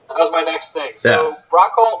 That was my next thing. So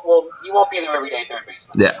Brock he won't be there every day, third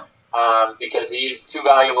baseman. Yeah. Because he's too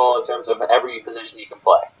valuable in terms of every position he can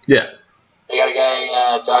play. Yeah. They got a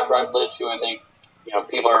guy, Josh Rutledge, who I think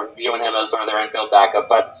people are viewing him as sort of their infield backup,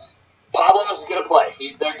 but Pablo's going to play.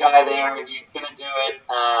 He's their guy there. He's going to do it.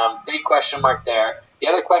 Big question mark there. The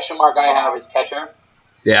other question mark I have is catcher.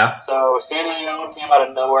 Yeah. So Sandy Leone came out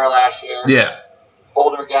of nowhere last year. Yeah.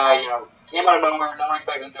 Older guy, came out of nowhere. No one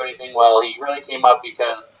expected him to do anything well. He really came up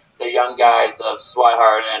because the young guys of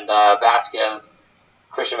Swihart and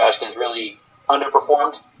Christian Vasquez really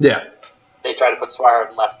underperformed. Yeah. They tried to put Swihart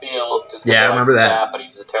in left field. I remember that. But he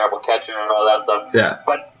was a terrible catcher and all that stuff. Yeah.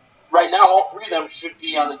 But right now, all three of them should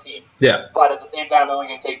be on the team. Yeah. But at the same time, they're only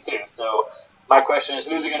going to take two. So my question is,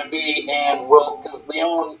 who's it going to be? And because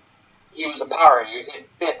Leone, he was a power. He was hitting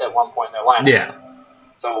fifth at one point in their lineup. Yeah.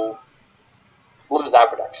 So what is that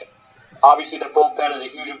production? Obviously, the bullpen is a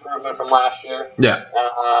huge improvement from last year. Yeah.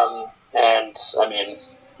 And, I mean,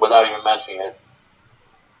 without even mentioning it,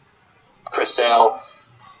 Chris Sale.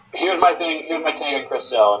 Here's my thing. Here's my take on Chris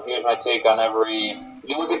Sale, and here's my take on every.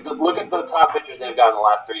 You look at the top pitchers they've got in the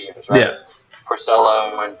last 3 years, right? Yeah.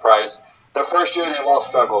 Porcello and Price. The first year they've all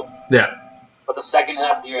struggled. Yeah. But the second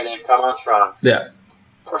half of the year they've come on strong. Yeah.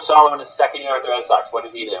 Porcello in his second year at the Red Sox, what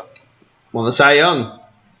did he do? Won the Cy Young.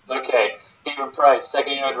 Okay. David Price,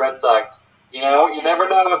 second year at the Red Sox. You never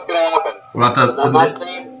know what's going to happen. What about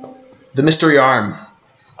the mystery arm?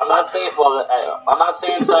 I'm not saying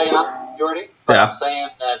Cy Young, Jordy. But I'm saying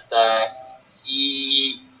that the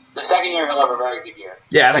second year he'll have a very good year.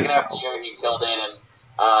 Yeah, I the think so. Second half of the year he killed it, and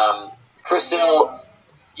Chris Sale,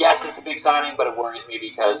 yes, it's a big signing, but it worries me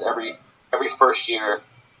because every first year,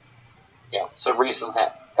 so recent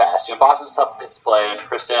past, Boston's tough to play, and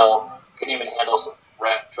Chris Sale can even handle some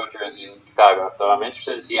retro jerseys in Chicago. So I'm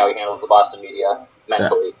interested to see how he handles the Boston media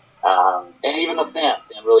mentally, and even the fans,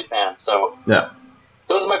 the unruly fans. So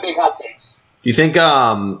those are my big hot takes. Do you think,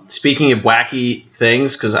 speaking of wacky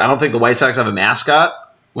things, because I don't think the White Sox have a mascot,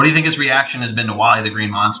 what do you think his reaction has been to Wally the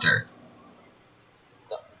Green Monster?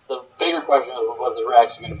 The bigger question is what's his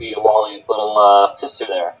reaction going to be to Wally's little sister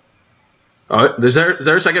there? Oh, is there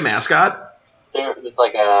a second mascot? It's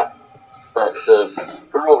like the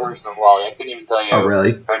girl version of Wally. I couldn't even tell you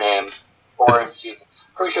her name. Or if she's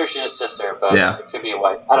pretty sure she's his sister, but it could be a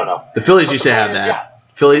wife. I don't know. The Phillies used to have that.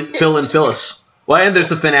 Phil and Phyllis. Well, and there's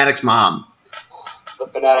the Fanatic's mom. The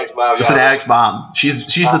Fanatic's mom. The Fanatic's mom. She's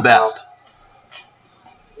the best.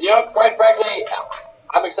 Quite frankly,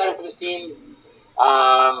 I'm excited for this team.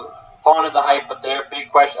 Falling into hype, but they're a big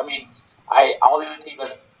question. I mean, all the other teams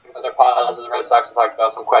that they're piles of the Red Sox have talked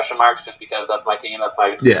about some question marks just because that's my team. That's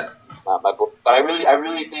my But I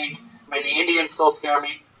really think. I mean, the Indians still scare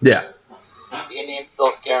me. Yeah. The Indians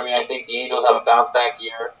still scare me. I think the Angels have a bounce back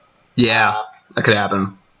year. Yeah, that could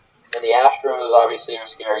happen. And the Astros obviously are a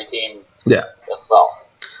scary team. Yeah. As well,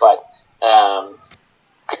 but at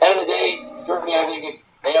the end of the day, Germany, I think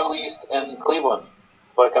it's AL East and Cleveland.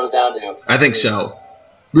 What it comes down to. I think so.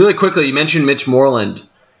 Really quickly, you mentioned Mitch Moreland.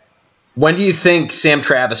 When do you think Sam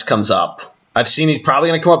Travis comes up? I've seen he's probably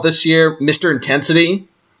going to come up this year. Mr. Intensity.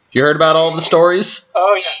 You heard about all of the stories?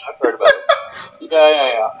 Oh yeah, I've heard about it.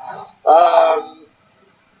 Yeah.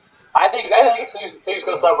 I think things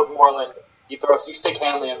go south with Moreland. You stick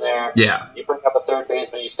Hanley in there. Yeah. You bring up a third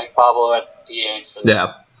baseman. You stick Pablo at DH. And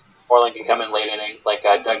Moreland can come in late innings like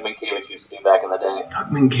Doug Minkiewicz used to do back in the day. Doug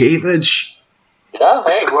Minkiewicz. Yeah,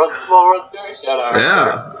 hey, World Series shout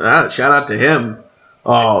out. Yeah, shout out to him.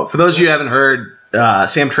 Oh, for those of you who haven't heard,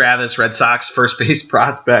 Sam Travis, Red Sox first base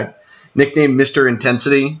prospect, nicknamed Mr.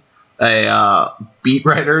 Intensity, a beat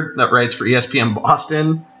writer that writes for ESPN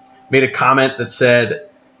Boston, made a comment that said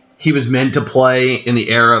he was meant to play in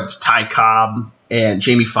the era of Ty Cobb and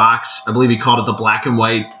Jamie Foxx. I believe he called it the black and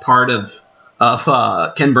white part of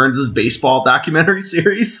Ken Burns' baseball documentary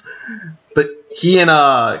series. But he and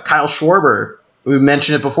Kyle Schwarber, we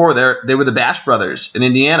mentioned it before, they were the Bash brothers in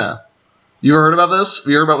Indiana. You ever heard about this?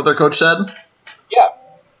 Have you heard about what their coach said? Yeah.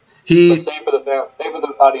 Same for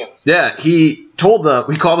the audience. Yeah, we called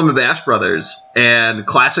them the Bash brothers, and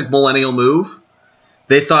classic millennial move,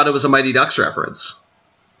 they thought it was a Mighty Ducks reference.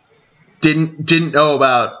 Didn't know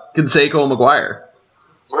about Canseco and McGuire.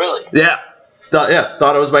 Really? Yeah.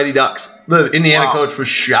 Thought it was Mighty Ducks. The Indiana coach was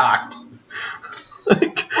shocked.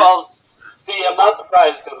 Well, see, I'm not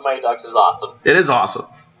surprised because Mighty Ducks is awesome. It is awesome.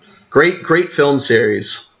 Great film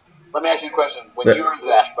series. Let me ask you a question. When you heard the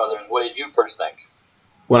Bash Brothers, what did you first think?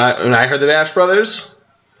 When I heard the Bash Brothers?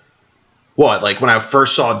 What, like when I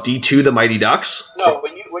first saw D2, the Mighty Ducks? No,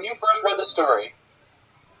 when you first read the story.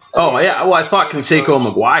 Oh, yeah. Well, I thought Canseco and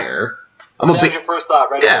McGuire. That was your first thought,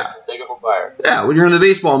 right? Yeah. Canseco and McGuire. Yeah, when you're in the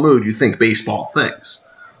baseball mood, you think baseball things.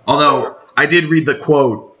 Although, I did read the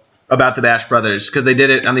quote about the Bash Brothers, because they did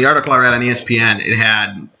it on the article I read on ESPN. It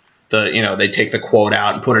had they take the quote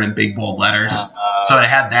out and put it in big bold letters. So I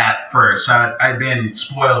had that first. So I'd been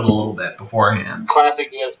spoiled a little bit beforehand.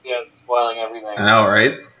 Classic ESPN spoiling everything. I know,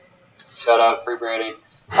 right? Shout out Free Brady.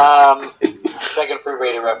 Second Free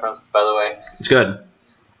Brady reference, by the way. It's good.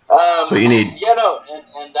 That's what you need. Yeah, no,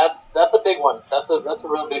 and that's a big one. That's a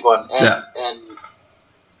real big one. And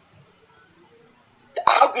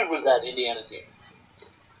how good was that Indiana team?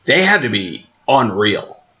 They had to be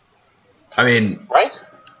unreal. I mean, right?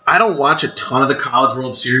 I don't watch a ton of the College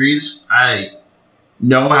World Series. I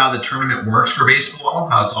know how the tournament works for baseball,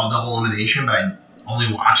 how it's all double elimination, but I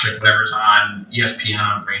only watch like whatever's on ESPN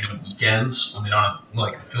on random weekends when they don't have,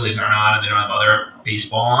 like, the Phillies aren't on and they don't have other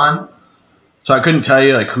baseball on. So I couldn't tell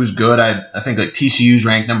you like who's good. I think like TCU's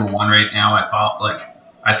ranked number 1 right now.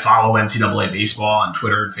 I follow NCAA baseball on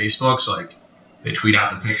Twitter and Facebook, so like they tweet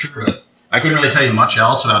out the picture. But I couldn't really tell you much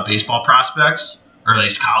else about baseball prospects, or at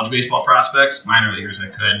least college baseball prospects. Minor leaguers I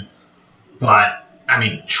could, but I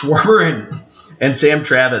mean Schwarber and Sam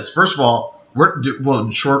Travis. First of all,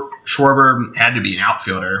 Schwarber had to be an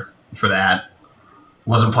outfielder for that.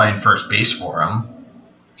 Wasn't playing first base for him.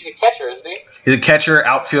 He's a catcher, isn't he? He's a catcher,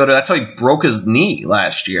 outfielder. That's how he broke his knee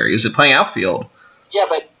last year. He was playing outfield. Yeah,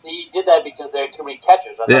 but he did that because there are too many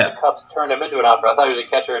catchers. I thought the Cubs turned him into an outfielder. I thought he was a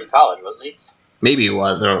catcher in college, wasn't he? Maybe he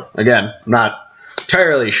was. Again, I'm not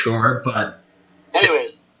entirely sure, but...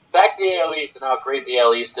 Anyways, back to the AL East and how great the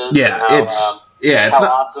AL East is. Yeah, How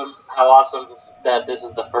awesome that this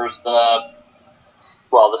is the first... the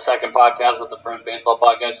second podcast with the first baseball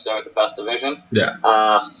podcast to start with the best division. Yeah.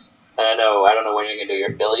 And I don't know when you're gonna do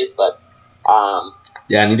your Phillies, but I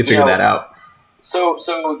need to figure that out. So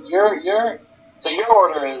your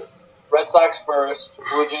order is Red Sox first,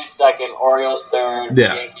 Blue Jays second, Orioles third,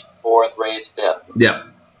 Yankees fourth, Rays fifth. Yeah.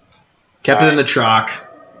 Kept it in the chalk.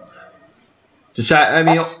 That's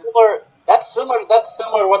similar. That's similar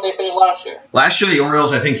to what they finished last year. Last year, the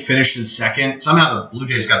Orioles I think finished in second. Somehow the Blue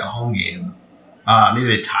Jays got the home game. Maybe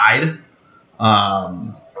they tied.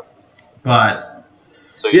 But.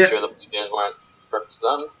 So you're sure the Blue Jays weren't first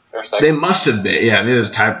then? Or second? They must have been. Yeah, maybe it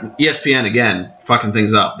was tied. ESPN, again, fucking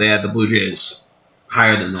things up. They had the Blue Jays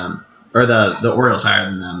higher than them. Or the Orioles higher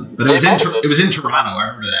than them. But it was in Toronto. I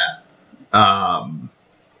remember that.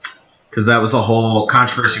 Because that was the whole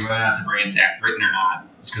controversy whether or not to bring in Zach Britton or not.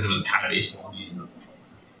 It's because it was a tie baseball game.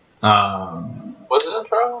 Was it in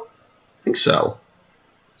Toronto? I think so.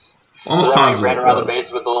 Almost positive. He ran around the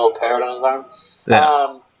base with a little parrot on his arm?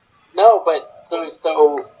 Yeah. No, but so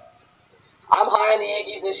I'm high on the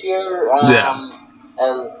Yankees this year. And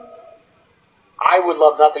I would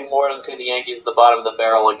love nothing more than to see the Yankees at the bottom of the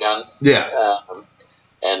barrel again. Yeah.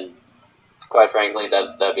 And quite frankly,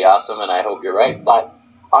 that'd be awesome, and I hope you're right. But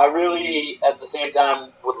I really, at the same time,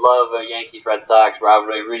 would love a Yankees-Red Sox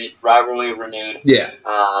rivalry renewed. Yeah.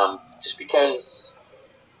 Just because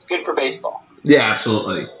it's good for baseball. Yeah,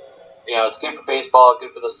 absolutely. It's good for baseball,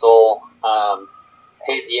 good for the soul.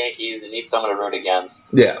 Hate the Yankees and need someone to root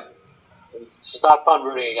against. Yeah. It's just not fun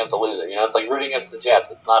rooting against a loser. It's like rooting against the Jets.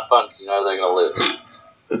 It's not fun because you know they're going to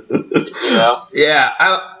lose. Yeah,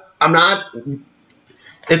 I'm not.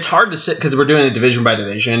 It's hard to sit because we're doing it division by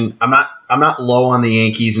division. I'm not low on the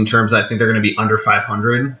Yankees in terms of I think they're going to be under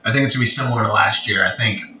 500. I think it's going to be similar to last year. I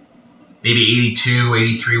think maybe 82,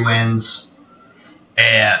 83 wins.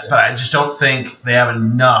 But I just don't think they have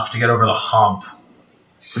enough to get over the hump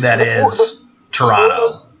that is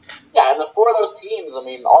Toronto. And the four of those teams, I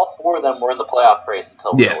mean, all four of them were in the playoff race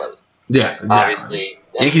until late. Yeah, exactly. Obviously.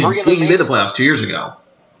 Yankees made the playoffs 2 years ago.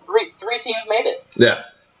 Three teams made it. Yeah.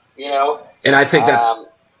 And I think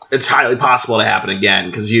it's highly possible to happen again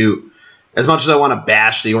because as much as I want to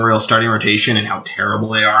bash the Orioles starting rotation and how terrible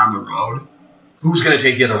they are on the road, who's going to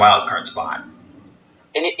take the other wild card spot?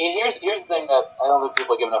 And here's the thing that I don't think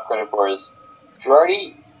people give enough credit for is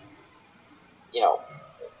Girardi,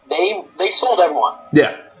 they sold everyone.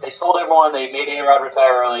 Yeah. They sold everyone. They made A-Rod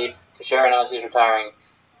retire early. Teixeira announced he's retiring.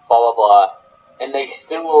 Blah, blah, blah. And they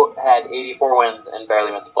still had 84 wins and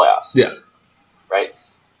barely missed the playoffs. Yeah. Right?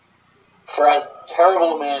 For as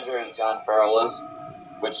terrible a manager as John Farrell is,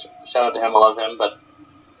 which, shout out to him, I love him, but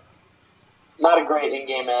not a great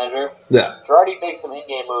in-game manager. Yeah. Girardi makes some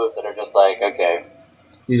in-game moves that are just like, okay.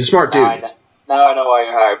 He's a smart dude. Now I know why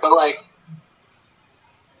you're hired. But,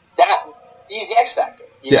 he's the X factor.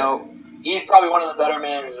 You know, he's probably one of the better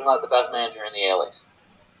managers, if not the best manager in the AL East.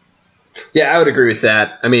 Yeah, I would agree with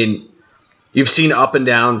that. I mean, you've seen up and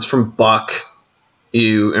downs from Buck.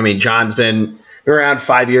 John's been around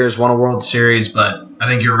 5 years, won a World Series, but I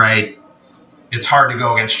think you're right. It's hard to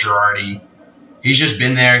go against Girardi. He's just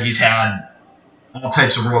been there. He's had all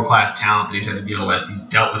types of world-class talent that he's had to deal with. He's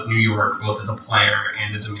dealt with New York both as a player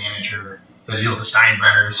and as a manager. He's had to deal with the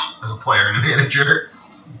Steinbrenners as a player and a manager.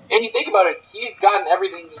 And you think about it, he's gotten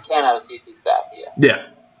everything he can out of CeCe's bat. Yeah.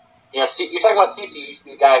 You're talking about CeCe, he used to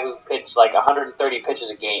be a guy who pitched 130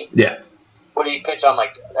 pitches a game. Yeah. What did he pitch on,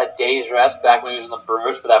 a day's rest back when he was in the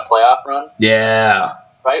Brewers for that playoff run? Yeah.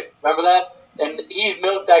 Right? Remember that? And he's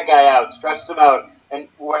milked that guy out, stretched him out, and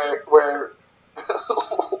where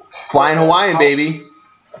Flying Hawaiian, baby.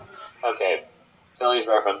 Okay. Phillies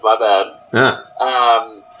reference, my bad. Yeah.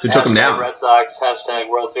 So he took him down. Red Sox, hashtag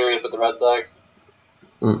World Series with the Red Sox.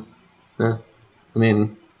 Yeah.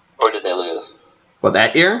 Or did they lose? What,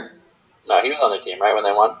 that year? No, he was on their team, right, when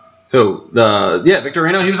they won? Who?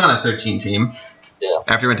 Victorino, he was on a 13 team. Yeah.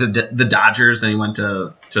 After he went to the Dodgers, then he went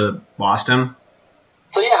to Boston.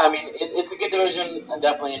 So, yeah, it's a good division,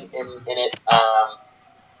 definitely in it.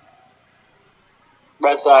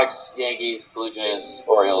 Red Sox, Yankees, Blue Jays,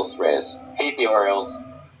 Orioles, Rays. Hate the Orioles.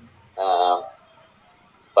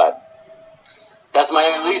 But that's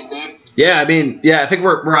Miami Leafs, dude. Yeah, I think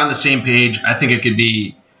we're on the same page. I think it could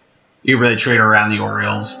be you really trade around the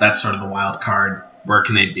Orioles. That's sort of the wild card. Where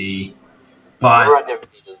can they be? But we're on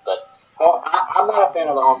different pages, but I'm not a fan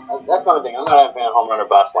of the home. That's another thing. I'm not a fan of home run or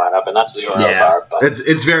bust lineup, and that's what the Orioles are. But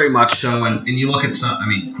it's very much so. And you look at some.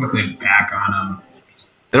 Quickly back on them.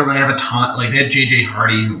 They don't really have a ton. They had J.J.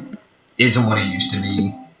 Hardy, who isn't what he used to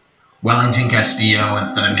be. Wellington Castillo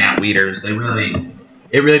instead of Matt Wieters.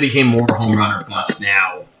 It really became more home run or bust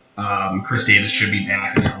now. Chris Davis should be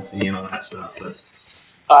back and healthy and all that stuff. But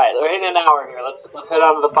all right, we're in an hour here. Let's head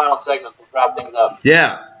on to the final segment. Let's wrap things up.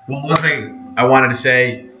 Yeah. Well, one thing I wanted to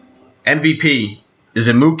say, MVP, is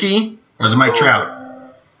it Mookie or is it Mike Trout?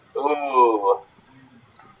 Ooh.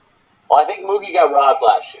 Well, I think Mookie got robbed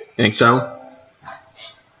last year. Think so?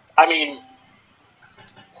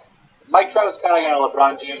 Mike Trout's kind of got a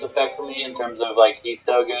LeBron James effect for me in terms of, he's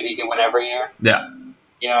so good he can win every year. Yeah.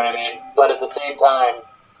 You know what I mean? But at the same time,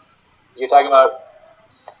 you're talking about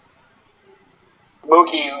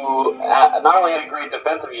Mookie, who not only had a great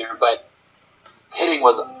defensive year, but hitting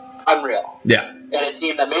was unreal. Yeah. And a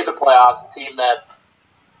team that made the playoffs, a team that,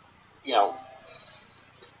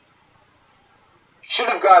 should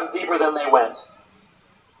have gone deeper than they went.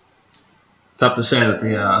 Tough to say that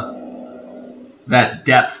that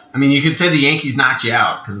depth. You could say the Yankees knocked you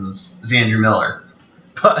out because it was Andrew Miller.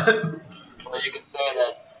 But well, you could say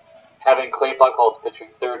that having Clay Buchholz pitching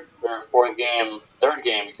third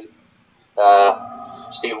game because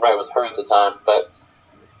Steve Wright was hurt at the time. But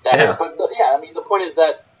the point is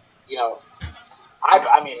that I'm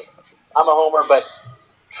a homer, but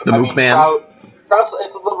the Mook man. Trout's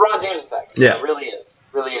it's a LeBron James effect. Yeah, it really is.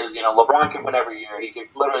 Really is. LeBron can win every year. He could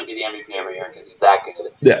literally be the MVP every year because he's that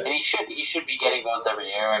good. Yeah, and he should be getting votes every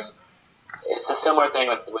year. And it's a similar thing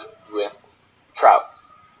with Trout.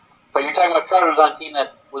 But you're talking about Trout who was on a team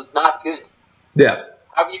that was not good. Yeah.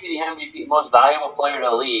 How can you be the MVP, most valuable player in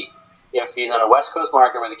the league, if he's on a West Coast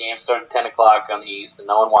market where the game started at 10 o'clock on the East and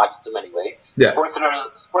no one watches him anyway? Yeah.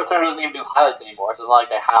 SportsCenter doesn't even do highlights anymore, so it's not like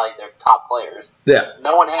they highlight their top players. Yeah.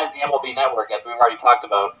 No one has the MLB Network, as we've already talked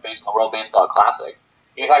about, based on the World Baseball Classic.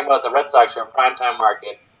 You're talking about the Red Sox are a primetime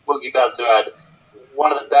market. Mookie Betts, who had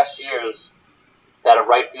one of the best years that a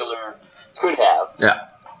right fielder could have. Yeah.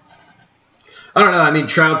 I don't know.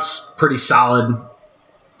 Trout's pretty solid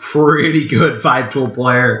pretty good 5-tool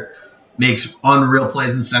player, makes unreal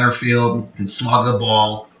plays in center field, can slug the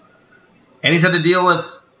ball. And he's had to deal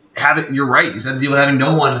with you're right, he's had to deal with having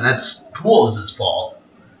no one, and that's Pujols' fault.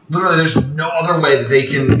 Literally, there's no other way that they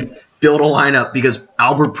can build a lineup because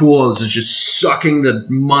Albert Pujols is just sucking the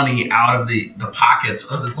money out of the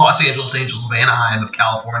pockets of the Los Angeles Angels of Anaheim, of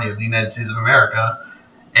California, of the United States of America.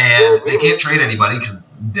 And they can't trade anybody because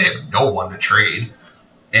they have no one to trade.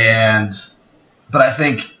 But I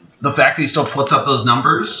think the fact that he still puts up those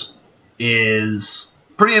numbers is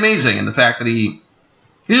pretty amazing. And the fact that he's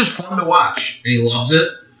just fun to watch. And he loves it.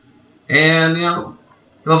 And, he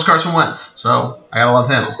loves Carson Wentz. So I got to love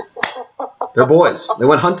him. They're boys. They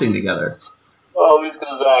went hunting together. Always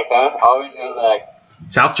goes back, huh? Always goes back.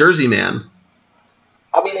 South Jersey, man.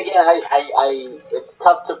 I mean, again, it's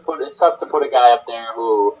tough to put a guy up there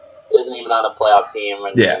who isn't even on a playoff team,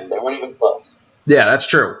 and they weren't even close. Yeah, that's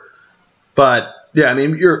true. But yeah, I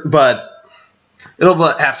mean, but it'll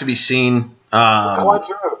have to be seen. Claude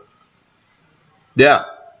Drew. Yeah,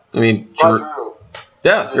 I mean, Claude Drew.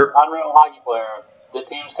 Yeah, he's an unreal hockey player. The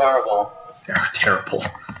team's terrible. They're terrible.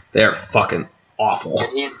 They're fucking awful.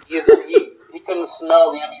 He couldn't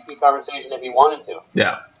smell the MVP conversation if he wanted to.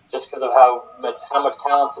 Yeah. Just because of how much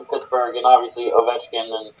talent's in Pittsburgh, and obviously Ovechkin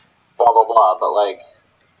and blah blah blah. But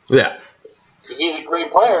yeah, he's a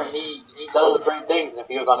great player. And he does great things. If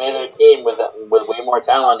he was on any other team with way more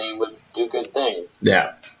talent, he would do good things.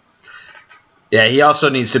 Yeah. Yeah, he also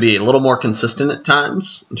needs to be a little more consistent at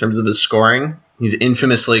times in terms of his scoring. He's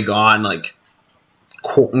infamously gone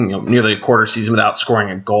nearly a quarter season without scoring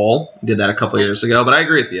a goal. He did that a couple years ago, but I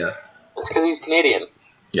agree with you. It's because he's Canadian.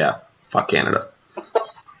 Yeah, fuck Canada.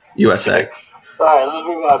 USA. All right, let's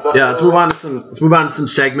move on. Yeah, let's move on to some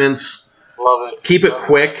segments. Love it. Keep it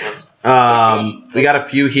quick. We got a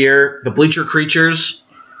few here. The Bleacher Creatures.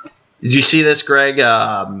 Did you see this, Greg?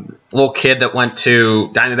 Little kid that went to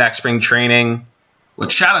Diamondback spring training.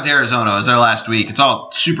 Which, shout out to Arizona. It was there last week. It's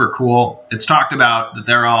all super cool. It's talked about that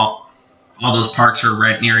they're all those parks are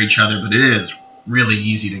right near each other, but it is really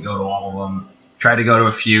easy to go to all of them. Try to go to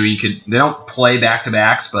a few. They don't play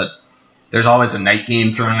back-to-backs, but there's always a night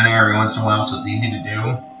game thrown in there every once in a while, so it's easy to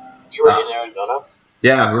do. You were in Arizona?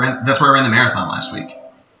 Yeah, that's where I ran the marathon last week.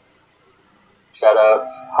 Shout out.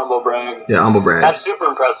 Humble brag. Yeah, humble brag. That's super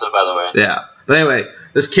impressive, by the way. Yeah. But anyway,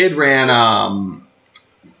 this kid ran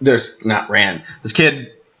this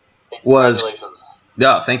kid was... Congratulations.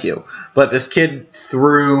 Yeah, thank you. But this kid had a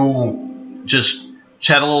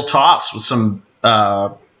little toss with some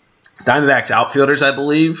Diamondbacks outfielders, I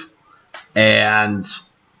believe. And...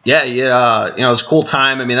 Yeah, it was a cool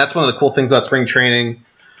time. I mean, that's one of the cool things about spring training.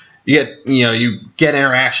 You get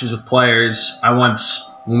interactions with players. I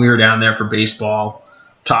once, when we were down there for baseball,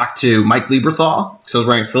 talked to Mike Lieberthal because I was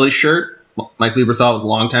wearing a Phillies shirt. Mike Lieberthal was a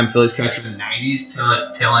longtime Phillies catcher in the 90s,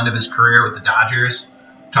 tail end of his career with the Dodgers.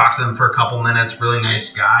 Talked to him for a couple minutes. Really nice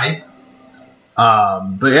guy.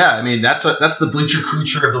 But yeah, I mean, that's the Bleacher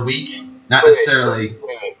Creature of the week. Not necessarily.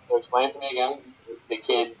 Wait. Explain to me again. The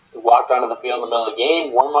kid walked onto the field in the middle of the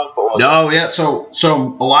game, warm up for what? No, yeah. So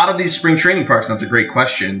a lot of these spring training parks, that's a great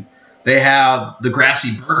question. They have the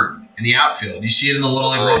grassy bird in the outfield. You see it in the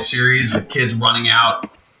Little League World Series, the kids running out,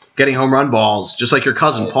 getting home run balls, just like your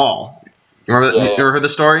cousin Paul. You remember that? You ever heard the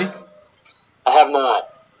story? I have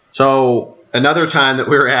not. So another time that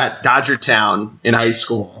we were at Dodger Town in high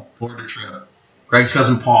school, Florida trip, Greg's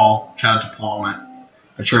cousin Paul, shout out to Paul, not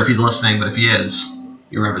sure if he's listening, but if he is,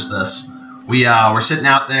 he remembers this. We were sitting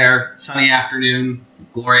out there, sunny afternoon,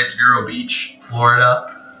 glorious Vero Beach,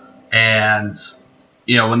 Florida, and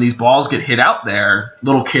when these balls get hit out there,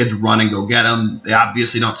 little kids run and go get them. They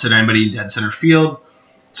obviously don't sit anybody in dead center field,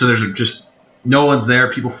 so there's just no one's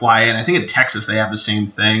there. People fly in. I think in Texas they have the same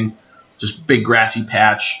thing, just big grassy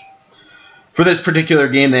patch. For this particular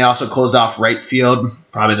game, they also closed off right field.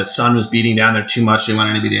 Probably the sun was beating down there too much. They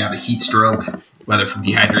wanted anybody to have a heat stroke, whether from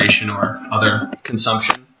dehydration or other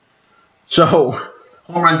consumption. So,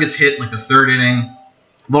 home run gets hit in like the third inning.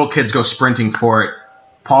 Little kids go sprinting for it.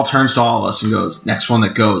 Paul turns to all of us and goes, "Next one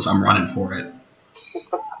that goes, I'm running for it."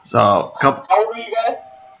 So, how old were you guys?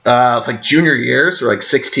 It's like junior years, so like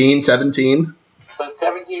 16, 17. So,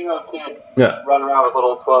 17-year-old kid running around with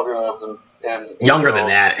little 12-year-olds and younger than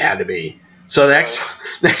that, it had to be. So the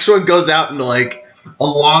next one goes out into like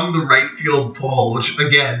along the right field pole, which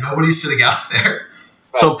again nobody's sitting out there.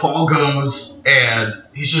 Right. So Paul goes and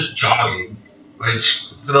he's just jogging. Which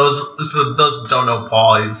for those that don't know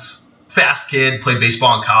Paul, he's a fast kid, played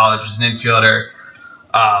baseball in college, was an infielder,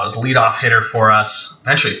 was a leadoff hitter for us,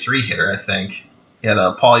 eventually 3-hitter I think. He had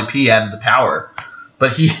Paulie P added the power,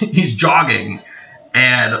 but he's jogging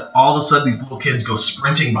And all of a sudden, these little kids go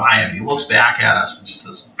sprinting by him. And he looks back at us with just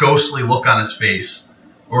this ghostly look on his face.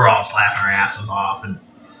 We're all just laughing our asses off. And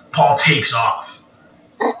Paul takes off.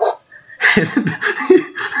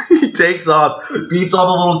 He takes off, beats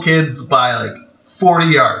all the little kids by like 40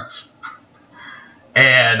 yards.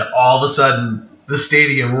 And all of a sudden, the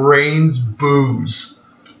stadium rains boos.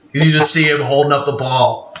 Because you just see him holding up the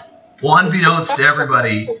ball. Well, unbeknownst to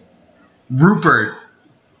everybody, Rupert,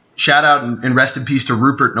 shout out and rest in peace to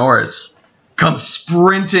Rupert Norris, comes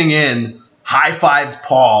sprinting in, high fives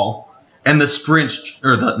Paul, and the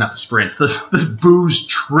boos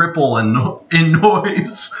triple in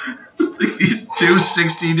noise. These two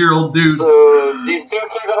 16-year-old dudes. So these two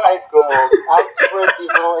kids in high school out-sprint these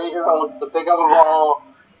little 8-year-olds to pick up a ball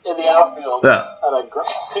in the outfield on a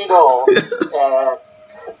grassy knoll. And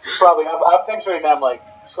probably, I'm picturing them like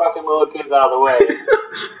trucking little kids out of the way.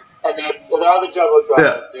 And they're on the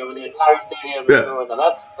jumbotron, so the entire stadium is doing them.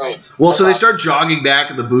 That's great. Well, so they start jogging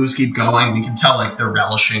back, and the boos keep going, and you can tell like they're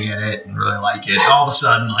relishing in it and really like it. All of a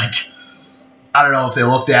sudden, like, I don't know if they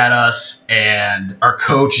looked at us and our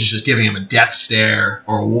coach is just giving him a death stare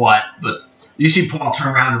or what, but you see Paul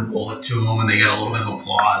turn around and roll it to him, and they get a little bit of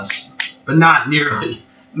applause, but not nearly.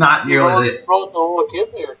 Rolled the little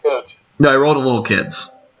kids or your coach? No, I rolled the little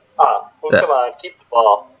kids. Oh, well, come on, keep the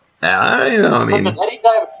ball. Listen,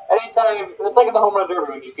 anytime, it's like in the home run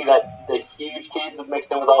derby when you see the huge kids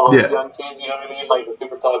mixed in with all those young kids, you know what I mean? Like the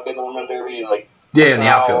super tall kid in the home run derby, like in the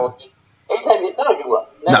outfield. Anytime, it's not a good look.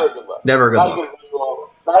 Never a good look. Never a good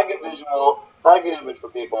look. Not a good visual. Not a good image for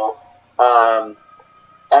people. I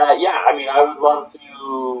mean, I would love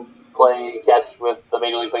to play catch with the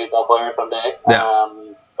Major League Baseball player someday. Yeah.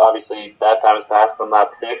 Obviously, that time has passed. I'm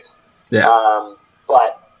not 6. Yeah.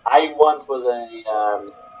 But I once was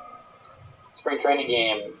a spring training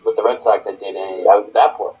game with the Red Sox. I was at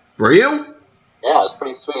that point. Were you? Yeah, it was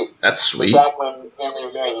pretty sweet. That's sweet. Back when Piatelli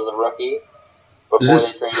Ramirez was a rookie. Is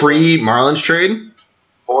this pre-Marlins trade?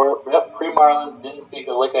 Pre-Marlins. Didn't speak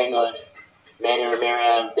a lick of English. Manny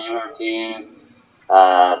Ramirez, David Ortiz.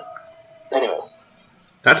 Anyways.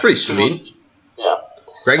 That's pretty sweet. Yeah.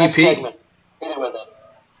 Greggy Next P. segment. Hit it with it.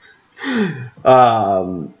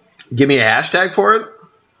 Give me a hashtag for it.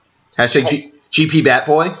 Hashtag GP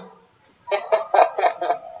Batboy.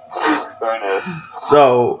 Very nice.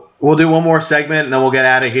 So we'll do one more segment and then we'll get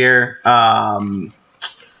out of here.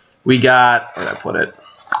 We got, where did I put it?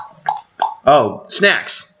 Oh,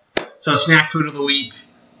 snacks. So snack food of the week,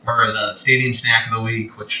 or the stadium snack of the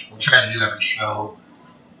week, which we'll try to do every show.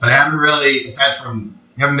 But I haven't really, aside from,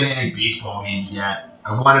 haven't been in any baseball games yet.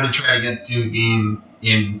 I wanted to try to get to a game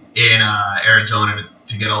in Arizona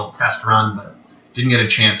to get a little test run, but didn't get a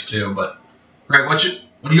chance to. But Greg,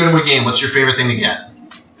 when you go to a game, what's your favorite thing to get?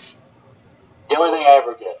 The only thing I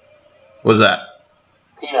ever get. What's that?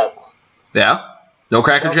 Peanuts. Yeah? No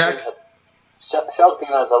Cracker Jack? Shelled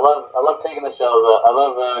peanuts. I love taking the shells out. I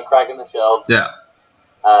love cracking the shells. Yeah.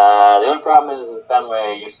 The only problem is in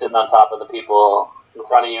Fenway, you're sitting on top of the people in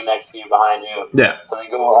front of you, next to you, behind you. Yeah. So they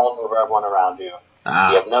go all over everyone around you. So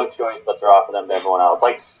you have no choice but to offer them to everyone else.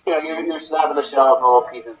 Like, you're snapping the shells and the little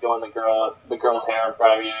pieces go in the girl's hair in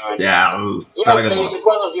front of you. And it's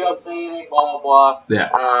one of those you don't say anything, blah, blah, blah. Yeah.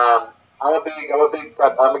 I'm a big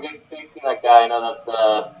peanut guy. I know that's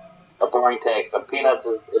a boring take, but peanuts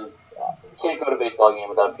is you can't go to a baseball game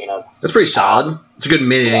without peanuts. That's pretty solid. It's a good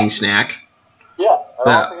mid-inning snack. Yeah. I'm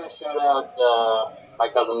also going to shout out my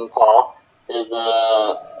cousin Paul.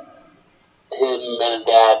 Him and his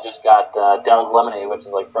dad just got Dell's Lemonade, which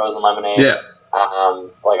is like frozen lemonade. Yeah.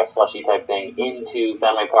 Like a slushy type thing, into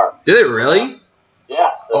Fenway Park. Did they really?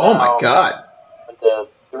 Yeah. So oh my God. Went to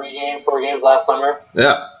 4 games last summer.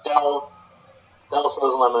 Yeah. Dell's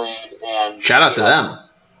frozen lemonade and shout out peanuts.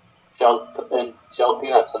 to them. Shelled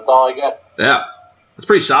peanuts. That's all I get. Yeah. That's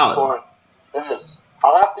pretty solid. It is.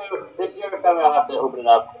 I'll have to this year. I'll have to open it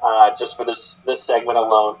up just for this segment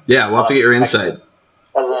alone. Yeah, we'll have to get your insight.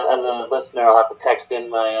 As a listener, I'll have to text in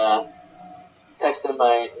my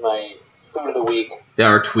food of the week.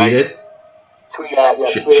 Yeah, or tweet it. Tweet at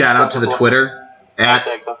shout out to the Twitter at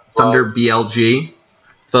ThunderBLG.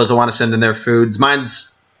 For those that want to send in their foods.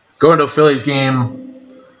 Mine's going to a Phillies game.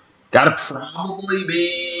 Gotta probably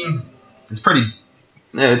be. It's pretty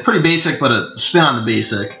basic, but a spin on the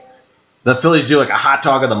basic. The Phillies do like a hot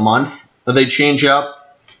dog of the month that they change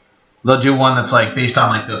up. They'll do one that's like based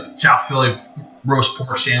on like the South Philly roast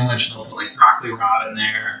pork sandwich. They'll put like broccoli raw in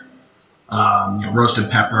there, roasted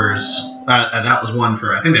peppers. That was one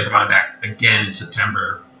for, I think they brought it back again in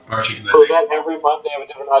September. Partially because so is that every month they have a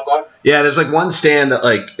different hot dog? Yeah, there's like one stand that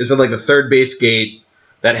like is at like the third base gate.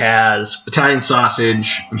 that has Italian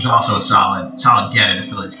sausage, which is also a solid get at a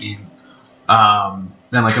Phillies game.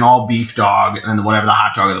 Then like an all beef dog, and then whatever the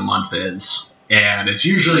hot dog of the month is. And it's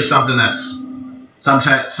usually something that's some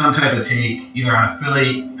type of take, either on a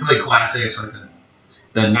Philly classics, like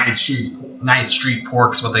the Ninth Street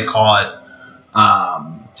pork is what they call it,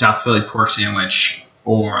 South Philly pork sandwich,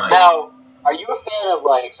 or like. Now, are you a fan of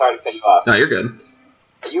like? Sorry to cut you off. No, you're good.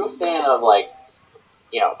 Are you a fan of like,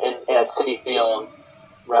 at Citi Field,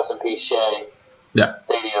 rest in peace, Shea. Yeah.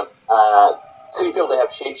 Stadium. Citi Field, they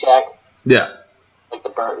have Shake Shack. Yeah. Like the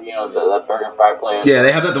burger and fry place. Yeah,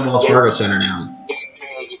 they have that at the Wells Fargo Center now.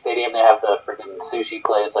 Yankee Stadium, they have the freaking sushi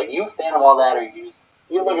place. Like, you a fan of all that, or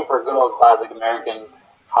you're looking for a good old classic American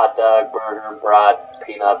hot dog, burger, brat,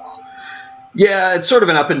 peanuts? Yeah, it's sort of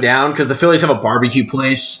an up and down because the Phillies have a barbecue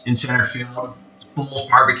place in center field. It's Bull's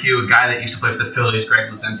Barbecue. A guy that used to play for the Phillies, Greg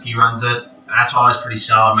Luzinski, runs it. That's always pretty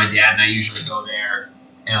solid. My dad and I usually go there,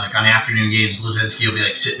 and like on afternoon games, Luzinski will be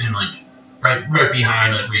like sitting in like right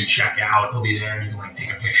behind, like we check out. He'll be there, and you can like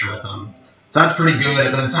take a picture with him. So that's pretty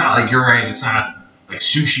good, but it's not like you're right. It's not like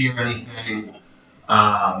sushi or anything.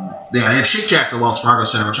 They have Shake Shack at the Wells Fargo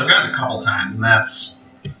Center, which I've gotten a couple times, and that's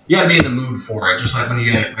you got to be in the mood for it, just like when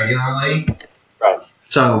you get it regularly. Right.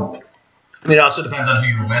 So, I mean, it also depends on who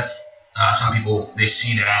you're with. Some people, they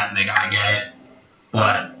see that and they got to get it.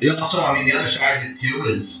 But it also, I mean, the other side of it, too,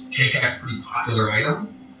 is Shake Shack's a pretty popular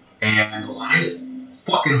item, and the line is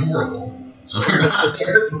fucking horrible. So if you're not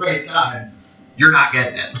there at the right time, you're not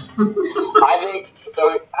getting it. I think,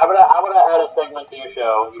 so I'm gonna add a segment to your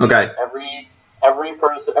show. Okay. Every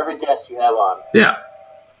person, every guest you have on. Yeah.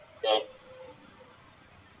 Okay.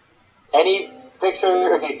 Any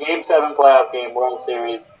picture, Game 7 playoff game, World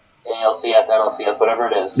Series, ALCS, NLCS, whatever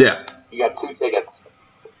it is. Yeah. You got 2 tickets.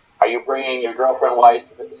 Are you bringing your girlfriend,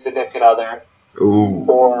 wife, significant other? Ooh.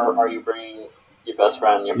 Or are you bringing your best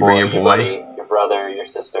friend, your boy, your buddy, your brother, your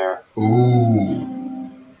sister?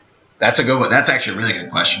 Ooh. That's a good one. That's actually a really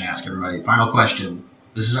good question to ask everybody. Final question.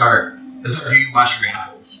 This is our do you wash your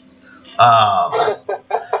apples?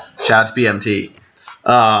 Shout out to BMT.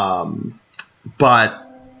 But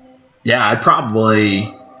yeah, I'd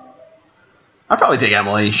probably take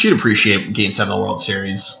Emily. She'd appreciate Game 7 of the World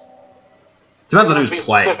Series. Depends on who's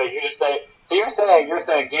playing. Specific. You just say, so you're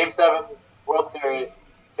saying Game 7 World Series,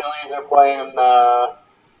 Phillies are playing,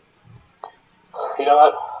 you know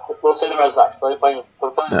what? We'll say the Red Sox. Phillies playing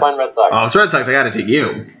Red Sox. Oh, it's Red Sox. I got to take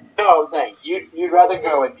you. No, I'm saying you'd rather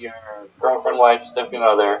go with your girlfriend, wife, significant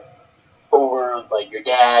other over like your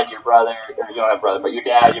dad, your brother, or you don't have a brother, but your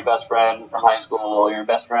dad, your best friend from high school, your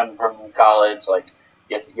best friend from college, like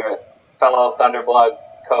your fellow Thunderblood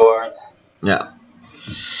cohorts. Yeah.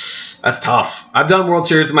 That's tough. I've done World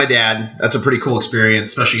Series with my dad. That's a pretty cool experience,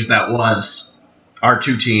 especially because that was our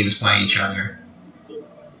 2 teams playing each other,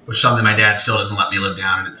 which is something my dad still doesn't let me live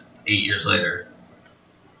down, and it's 8 years later.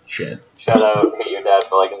 Shit. Shout out, hate your dad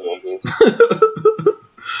for liking the Yankees.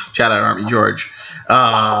 Shout out Army George.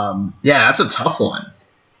 Yeah, that's a tough one.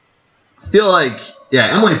 I feel like,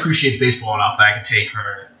 yeah, Emily appreciates baseball enough that I could take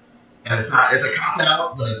her, and it's a cop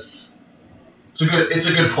out, but it's a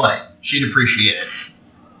good play. She'd appreciate it.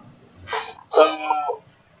 So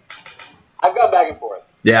I've gone back and forth.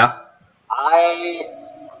 Yeah. I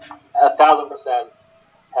 1,000%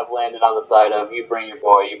 have landed on the side of you bring your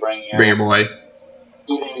boy, bring your boy.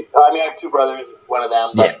 I mean, I have 2 brothers, one of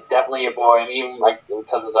them, but definitely a boy. I mean, even my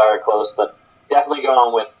cousins are close, but definitely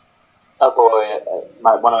going with a boy,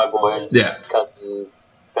 one of my boys, cousin,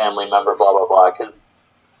 family member, blah, blah, blah. Because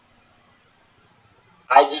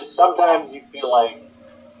sometimes you feel like,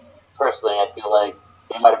 personally, I feel like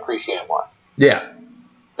they might appreciate it more. Yeah.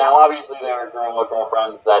 Now, obviously, there are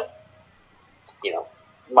girlfriends that,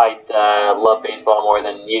 might love baseball more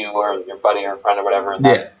than you or your buddy or friend or whatever, and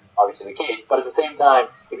that's obviously the case. But at the same time,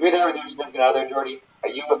 if you're there with your significant other, Jordy, are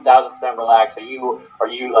you 1,000% relaxed? Are you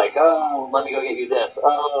like, oh, let me go get you this,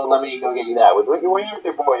 oh, let me go get you that? When you're with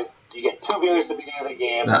your boys, you get 2 beers at the beginning of the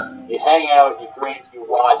game, you hang out, you drink, you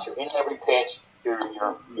watch, you're in every pitch, you're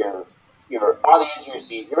on the edge of your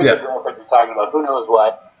seat, you're with your girlfriend, you're talking about who knows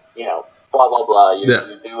what, blah, blah, blah, you're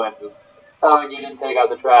doing... Oh, you didn't take out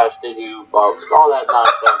the trash, did you? Well, all that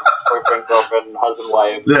nonsense. Boyfriend, girlfriend, husband,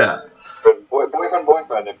 wife. Yeah.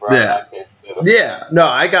 Boyfriend, if we're in that case, too. Yeah. No,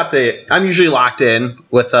 I'm usually locked in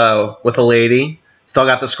with a lady. Still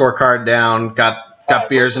got the scorecard down. Got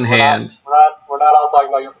beers in hand. We're not all talking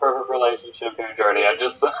about your perfect relationship here, Jordy. I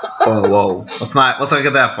just. Whoa. Let's not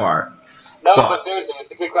get that far. No, but seriously,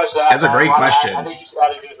 it's a good question to ask. That's a great question. I think you should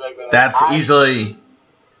add it to your segment.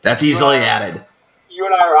 That's easily added. You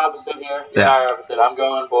and I are opposite here. You and I are opposite. I'm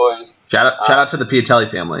going boys. Shout out to the Piatelli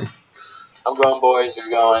family. I'm going boys. You're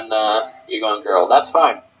going girl. That's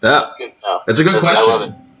fine. Yeah. That's good. No, It's a good question. I love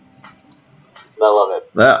it. I love it.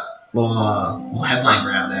 Yeah. Little headline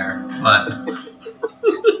grab there. But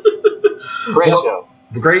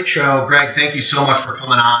Great show. Greg, thank you so much for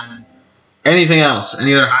coming on. Anything else?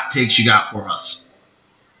 Any other hot takes you got for us?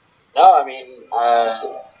 No, I mean,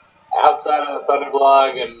 outside of the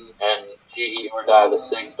Thunderblog and GE or Die, the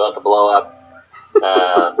SIG's about to blow up.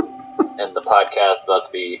 And the podcast's about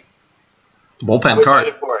to be... Bullpen card. I'm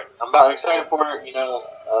excited for it. I'm excited for it. You know,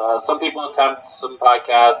 some people attempt some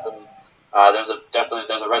podcasts, and there's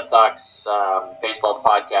a Red Sox baseball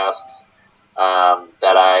podcast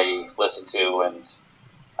that I listen to,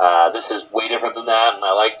 and this is way different than that, and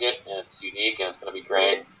I like it, and it's unique, and it's going to be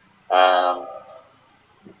great.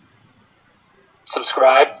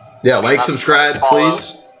 Subscribe. Yeah, subscribe,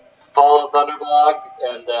 please. Follow Thunderblog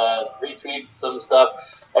and retweet some stuff.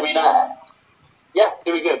 I mean,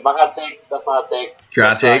 doing good. My hot take. That's my hot take. Your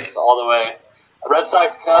hot take? All the way. Red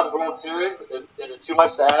Sox Cubs World Series. Is it too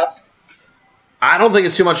much to ask? I don't think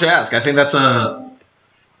it's too much to ask. I think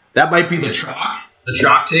that might be the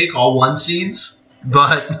chalk take, all one seeds.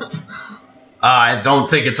 But I don't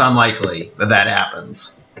think it's unlikely that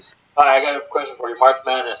happens. All right, I got a question for you. March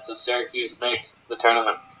Madness. Does Syracuse make the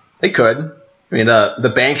tournament? They could. I mean,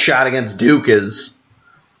 the bank shot against Duke it's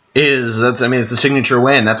a signature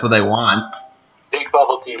win. That's what they want. Big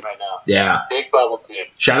bubble team right now. Yeah. Big bubble team.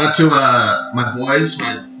 Shout out to my boys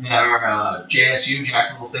that are JSU,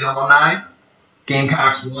 Jacksonville State alumni.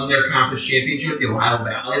 Gamecocks won their conference championship, the Ohio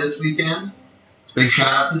Valley, this weekend. It's a big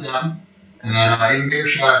shout out to them. And then even bigger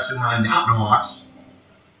shout out to my Mountain Hawks.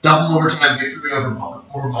 Double overtime victory over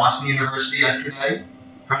Boston University yesterday.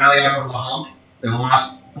 Finally got over the hump. They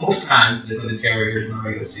lost both times they played the Terriers in the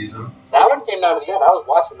regular season. That one came down to the end. I was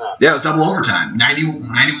watching that. Yeah, it was double overtime.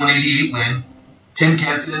 91-88 win. Tim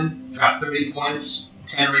Kenton dropped 30 points,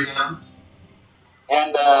 10 rebounds.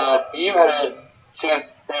 And BU had a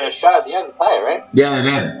chance, they had a shot at the end to tie it, right? Yeah, they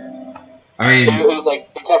did. I mean, it was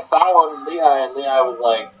like they kept fouling Lehigh, and Lehigh was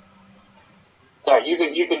like, "Sorry, you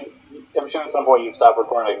can." I'm sure at some point you've stopped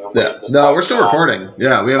recording. Yeah. No, we're still recording.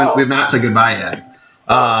 Yeah, we've not said goodbye yet.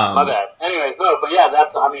 My bad. Anyways, but yeah,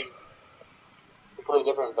 that's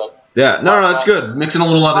completely different. But yeah, no, that's good. Mixing a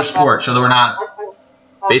little other sport so that we're not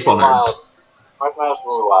baseball nerds. March Madness is a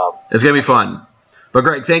little wild. It's gonna be fun. But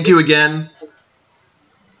Greg, thank you again.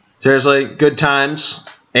 Seriously, good times.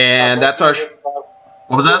 And that's our.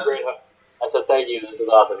 What was that? I said thank you. This is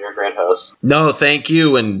awesome. You're a great host. No, thank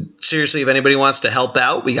you. And seriously, if anybody wants to help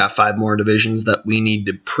out, we got 5 more divisions that we need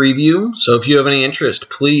to preview. So if you have any interest,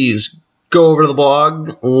 please go over to the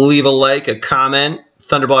blog, leave a like, a comment.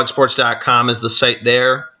 ThunderblogSports.com is the site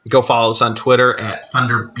there. Go follow us on Twitter at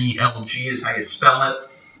ThunderBLG is how you spell it.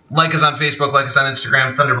 Like us on Facebook, like us on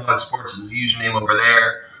Instagram. Thunderblog Sports is the username over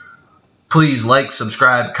there. Please like,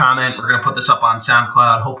 subscribe, comment. We're going to put this up on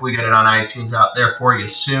SoundCloud. Hopefully get it on iTunes out there for you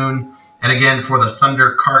soon. And again, for the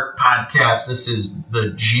Thunder Cart podcast, this is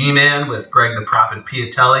the G-Man with Greg the Prophet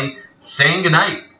Piatelli saying goodnight.